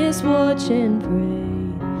weakness, watch and pray.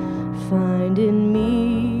 Find in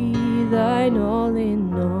me thine all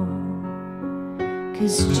in all.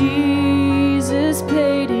 'Cause Jesus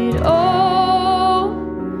paid it all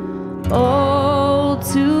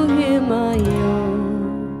to him I owe.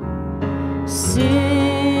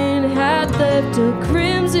 Sin had left a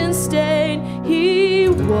crimson stain, he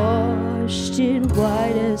washed it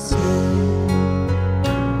white as snow.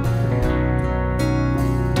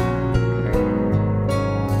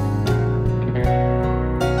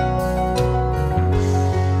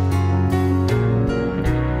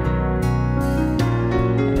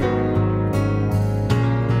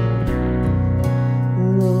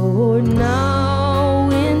 Lord, now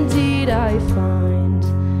indeed I find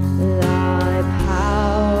thy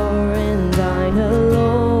power and thine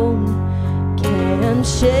alone can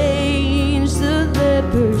change the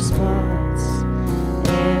leper's spots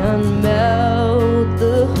and melt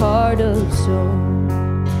the heart of stone.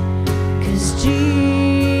 'Cause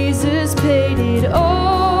Jesus paid it all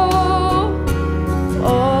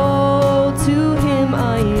to him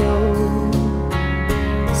I owe.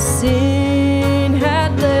 Sin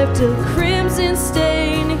had left a crimson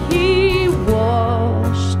stain, he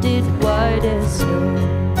washed it white as snow.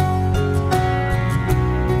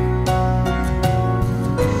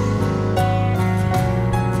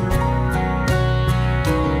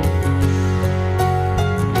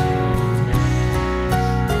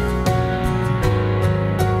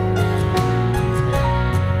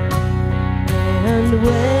 And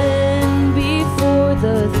when before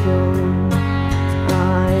the throne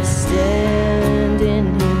I stand in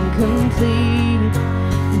him complete,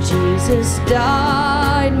 Jesus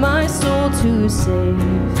died my soul to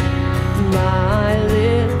save. My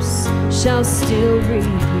lips shall still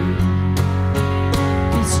repeat,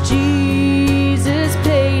 'cause Jesus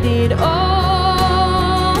paid it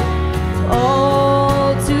all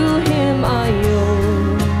to him I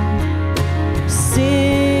owe.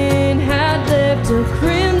 Sin had left a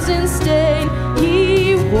crimson stain, he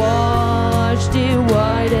washed it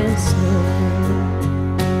white as snow.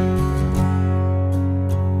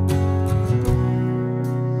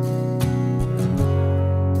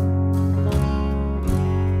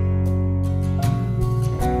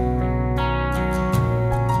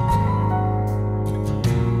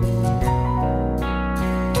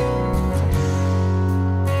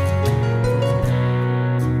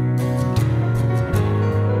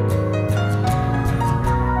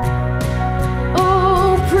 Oh,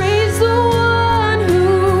 praise the one who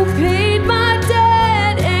paid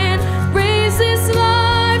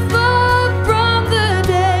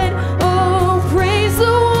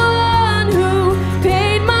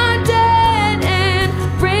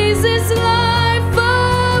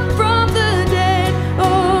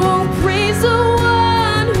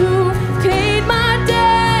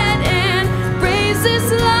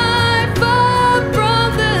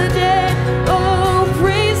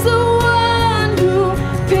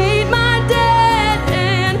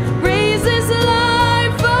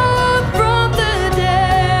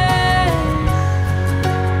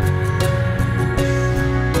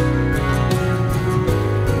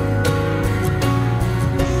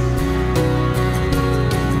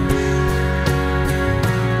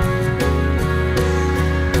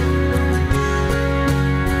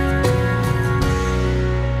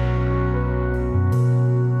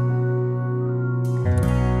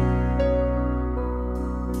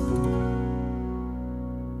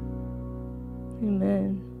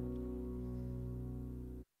Amen.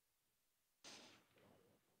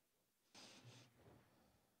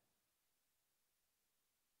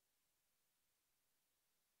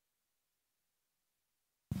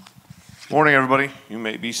 Morning, everybody. You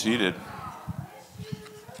may be seated.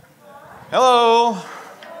 Hello.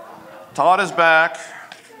 Todd is back.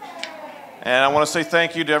 And I want to say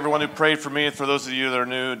thank you to everyone who prayed for me. And for those of you that are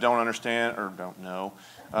new, don't understand, or don't know,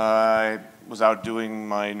 I was out doing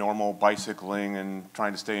my normal bicycling and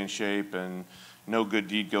trying to stay in shape, and no good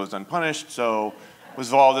deed goes unpunished. So was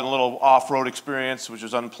involved in a little off-road experience, which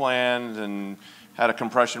was unplanned, and had a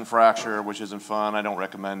compression fracture, which isn't fun. I don't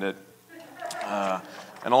recommend it.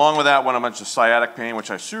 And along with that went a bunch of sciatic pain, which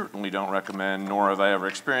I certainly don't recommend, nor have I ever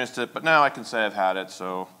experienced it. But now I can say I've had it,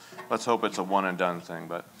 so let's hope it's a one-and-done thing.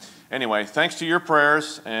 But anyway, thanks to your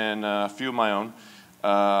prayers and a few of my own,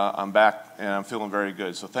 I'm back and I'm feeling very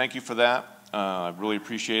good. So thank you for that. I really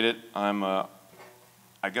appreciate it. I'm, I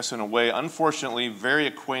guess in a way, unfortunately, very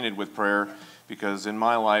acquainted with prayer because in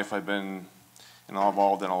my life I've been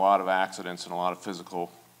involved in a lot of accidents and a lot of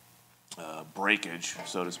physical breakage,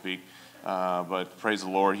 so to speak. But praise the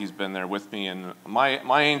Lord, He's been there with me. And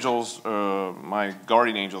my angels, my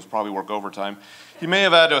guardian angels probably work overtime. He may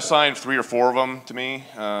have had to assign 3 or 4 of them to me,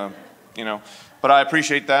 but I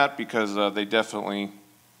appreciate that because they definitely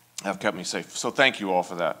have kept me safe. So thank you all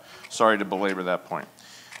for that. Sorry to belabor that point.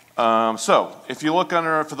 So if you look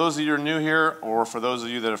under, for those of you who are new here, or for those of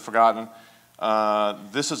you that have forgotten,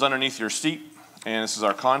 this is underneath your seat. And this is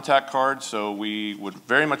our contact card, so we would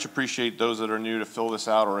very much appreciate those that are new to fill this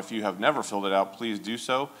out, or if you have never filled it out, please do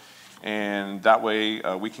so. And that way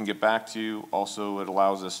we can get back to you. Also, it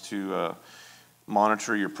allows us to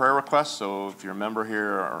monitor your prayer requests. So if you're a member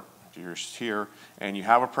here, or you're here, and you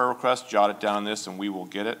have a prayer request, jot it down in this, and we will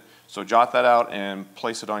get it. So jot that out and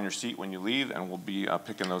place it on your seat when you leave, and we'll be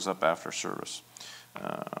picking those up after service.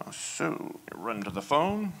 So run to the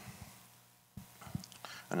phone.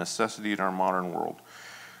 A necessity in our modern world.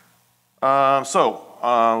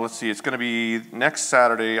 Let's see, it's going to be next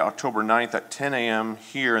Saturday, October 9th at 10 a.m.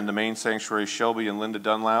 here in the main sanctuary. Shelby and Linda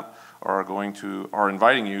Dunlap are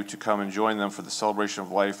inviting you to come and join them for the celebration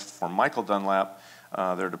of life for Michael Dunlap,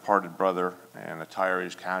 their departed brother, and attire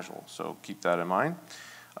is casual, so keep that in mind.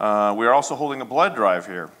 We are also holding a blood drive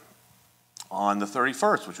here on the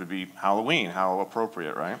 31st, which would be Halloween. How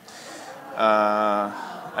appropriate, right?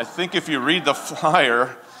 I think if you read the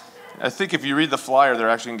flyer, they're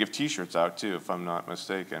actually going to give T-shirts out too, if I'm not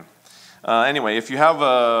mistaken. Anyway, if you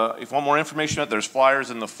want more information, there's flyers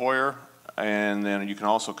in the foyer, and then you can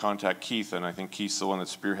also contact Keith, and I think Keith's the one that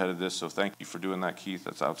spearheaded this, so thank you for doing that, Keith.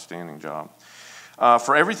 That's an outstanding job.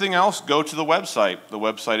 For everything else, go to the website. The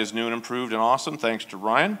website is new and improved and awesome, thanks to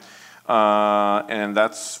Ryan. And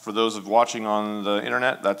that's, for those of watching on the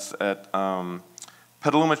internet, that's at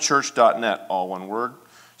petalumachurch.net, all one word.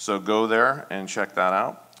 So go there and check that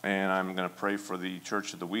out. And I'm going to pray for the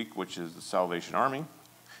Church of the Week, which is the Salvation Army.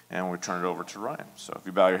 And we'll turn it over to Ryan. So if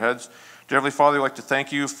you bow your heads. Dear Heavenly Father, we'd like to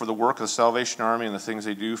thank you for the work of the Salvation Army and the things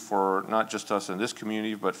they do for not just us in this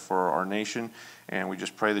community, but for our nation. And we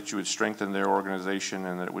just pray that you would strengthen their organization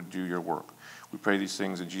and that it would do your work. We pray these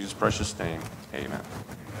things in Jesus' precious name. Amen.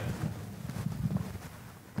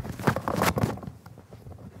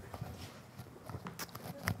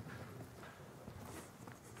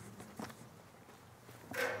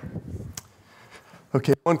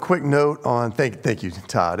 Okay, one quick note on, thank you,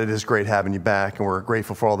 Todd. It is great having you back, and we're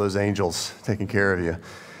grateful for all those angels taking care of you.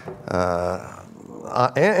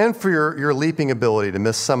 And for your leaping ability to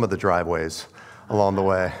miss some of the driveways along the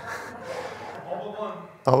way.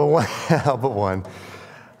 All but one.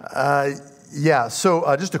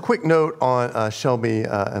 So just a quick note on Shelby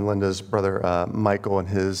and Linda's brother Michael and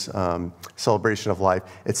his celebration of life.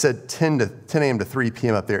 It said 10 a.m. to 3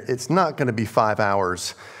 p.m. up there. It's not going to be 5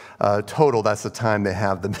 hours. Total, that's the time they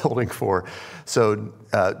have the building for. So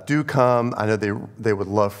do come. I know they would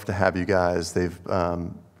love to have you guys. They've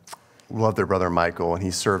loved their brother Michael, and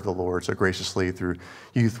he served the Lord so graciously through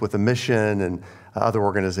Youth with a Mission and other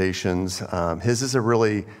organizations. His is a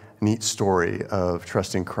really neat story of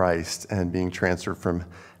trusting Christ and being transferred from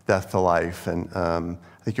death to life. And I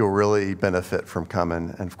think you'll really benefit from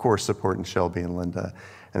coming. And of course, supporting Shelby and Linda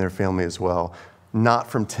and their family as well.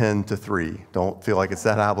 Not from 10 to 3. Don't feel like it's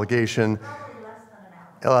that obligation.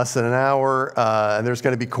 Probably less than an hour. And there's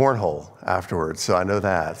going to be cornhole afterwards, so I know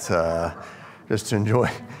that. Just to enjoy.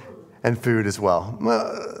 And food as well.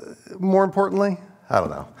 More importantly, I don't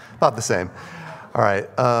know, about the same. All right,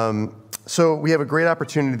 so we have a great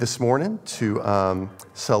opportunity this morning to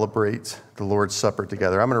celebrate the Lord's Supper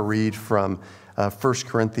together. I'm going to read from 1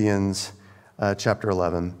 Corinthians chapter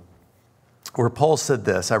 11. where Paul said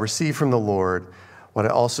this, I received from the Lord what I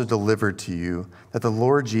also delivered to you, that the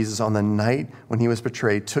Lord Jesus, on the night when he was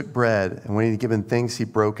betrayed, took bread, and when he had given thanks, he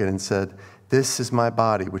broke it and said, this is my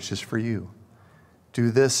body, which is for you.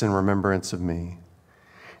 Do this in remembrance of me.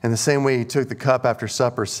 In the same way, he took the cup after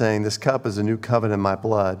supper, saying, this cup is a new covenant in my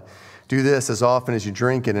blood. Do this as often as you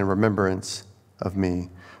drink it in remembrance of me.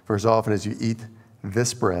 For as often as you eat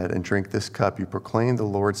this bread and drink this cup, you proclaim the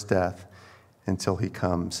Lord's death until he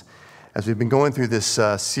comes. As we've been going through this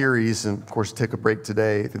series, and of course take a break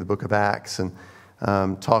today through the book of Acts, and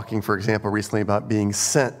talking, for example, recently about being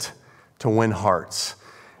sent to win hearts,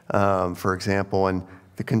 for example, and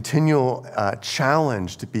the continual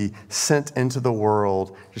challenge to be sent into the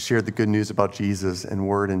world to share the good news about Jesus in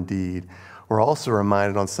word and deed. We're also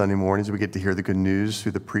reminded on Sunday mornings we get to hear the good news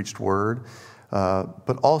through the preached word,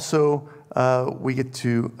 but also we get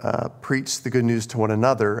to preach the good news to one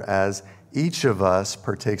another as each of us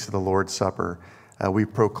partakes of the Lord's Supper. We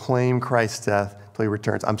proclaim Christ's death till he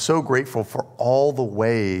returns. I'm so grateful for all the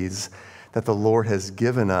ways that the Lord has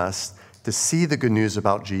given us to see the good news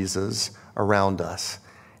about Jesus around us.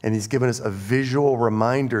 And he's given us a visual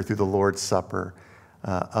reminder through the Lord's Supper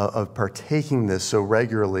of partaking this so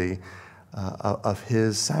regularly of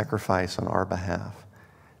his sacrifice on our behalf.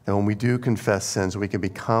 That when we do confess sins, we can be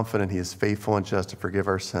confident he is faithful and just to forgive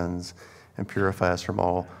our sins and purify us from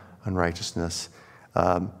all unrighteousness.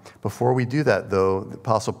 Before we do that, though, the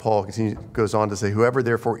Apostle Paul goes on to say, whoever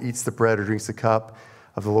therefore eats the bread or drinks the cup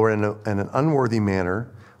of the Lord in an unworthy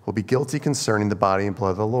manner will be guilty concerning the body and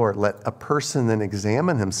blood of the Lord. Let a person then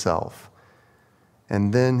examine himself,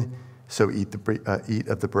 and then so eat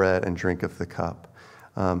of the bread and drink of the cup.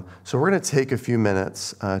 So we're going to take a few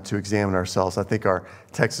minutes to examine ourselves. I think our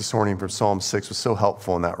text this morning from Psalm 6 was so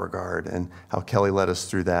helpful in that regard, and how Kelly led us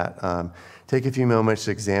through that. Take a few moments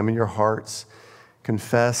to examine your hearts,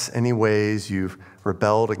 confess any ways you've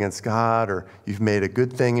rebelled against God, or you've made a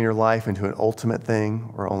good thing in your life into an ultimate thing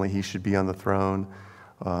where only he should be on the throne,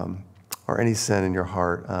 or any sin in your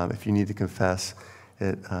heart. If you need to confess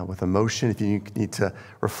it with emotion, if you need to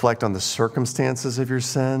reflect on the circumstances of your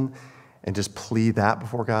sin and just plead that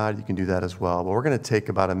before God, you can do that as well. But we're going to take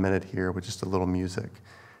about a minute here with just a little music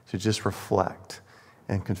to just reflect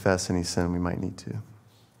and confess any sin we might need to.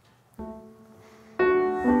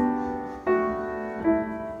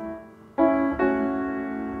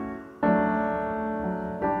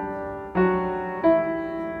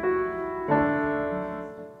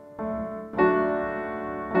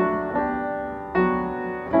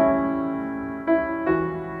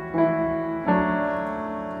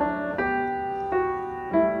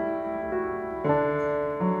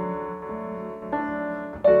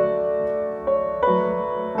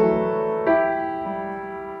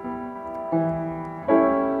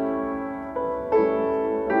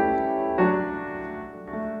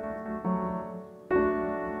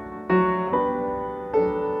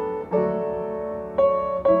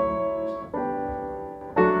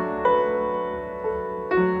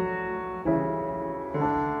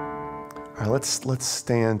 Let's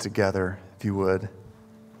stand together, if you would,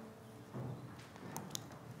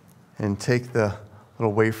 and take the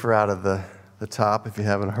little wafer out of the top, if you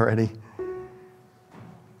haven't already.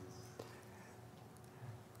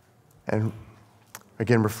 And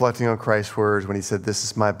again, reflecting on Christ's words when he said, this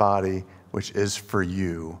is my body, which is for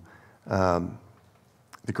you. The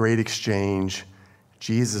great exchange,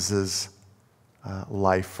 Jesus'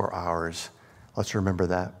 life for ours. Let's remember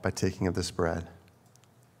that by taking of this bread.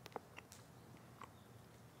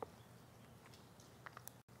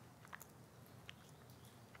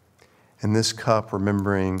 And this cup,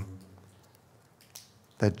 remembering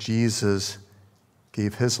that Jesus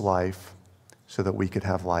gave his life so that we could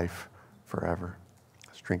have life forever.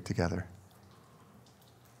 Let's drink together.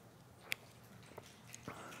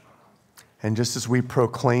 And just as we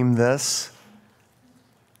proclaim this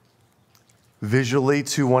visually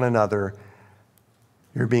to one another,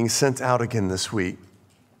 you're being sent out again this week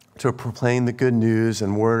to proclaim the good news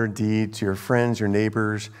and word or deed to your friends, your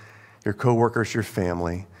neighbors, your coworkers, your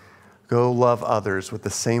family. Go love others with the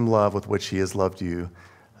same love with which he has loved you.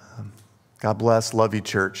 God bless. Love you,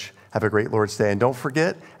 church. Have a great Lord's Day. And don't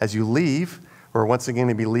forget, as you leave, we're once again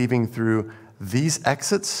going to be leaving through these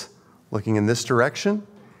exits, looking in this direction.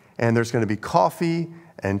 And there's going to be coffee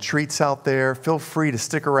and treats out there. Feel free to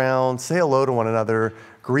stick around, say hello to one another,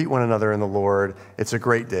 greet one another in the Lord. It's a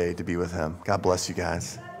great day to be with him. God bless you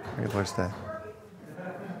guys. Great Lord's Day.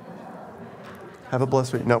 Have a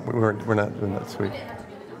blessed week. No, we're not doing that this week.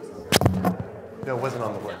 No, it wasn't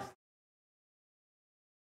on the list.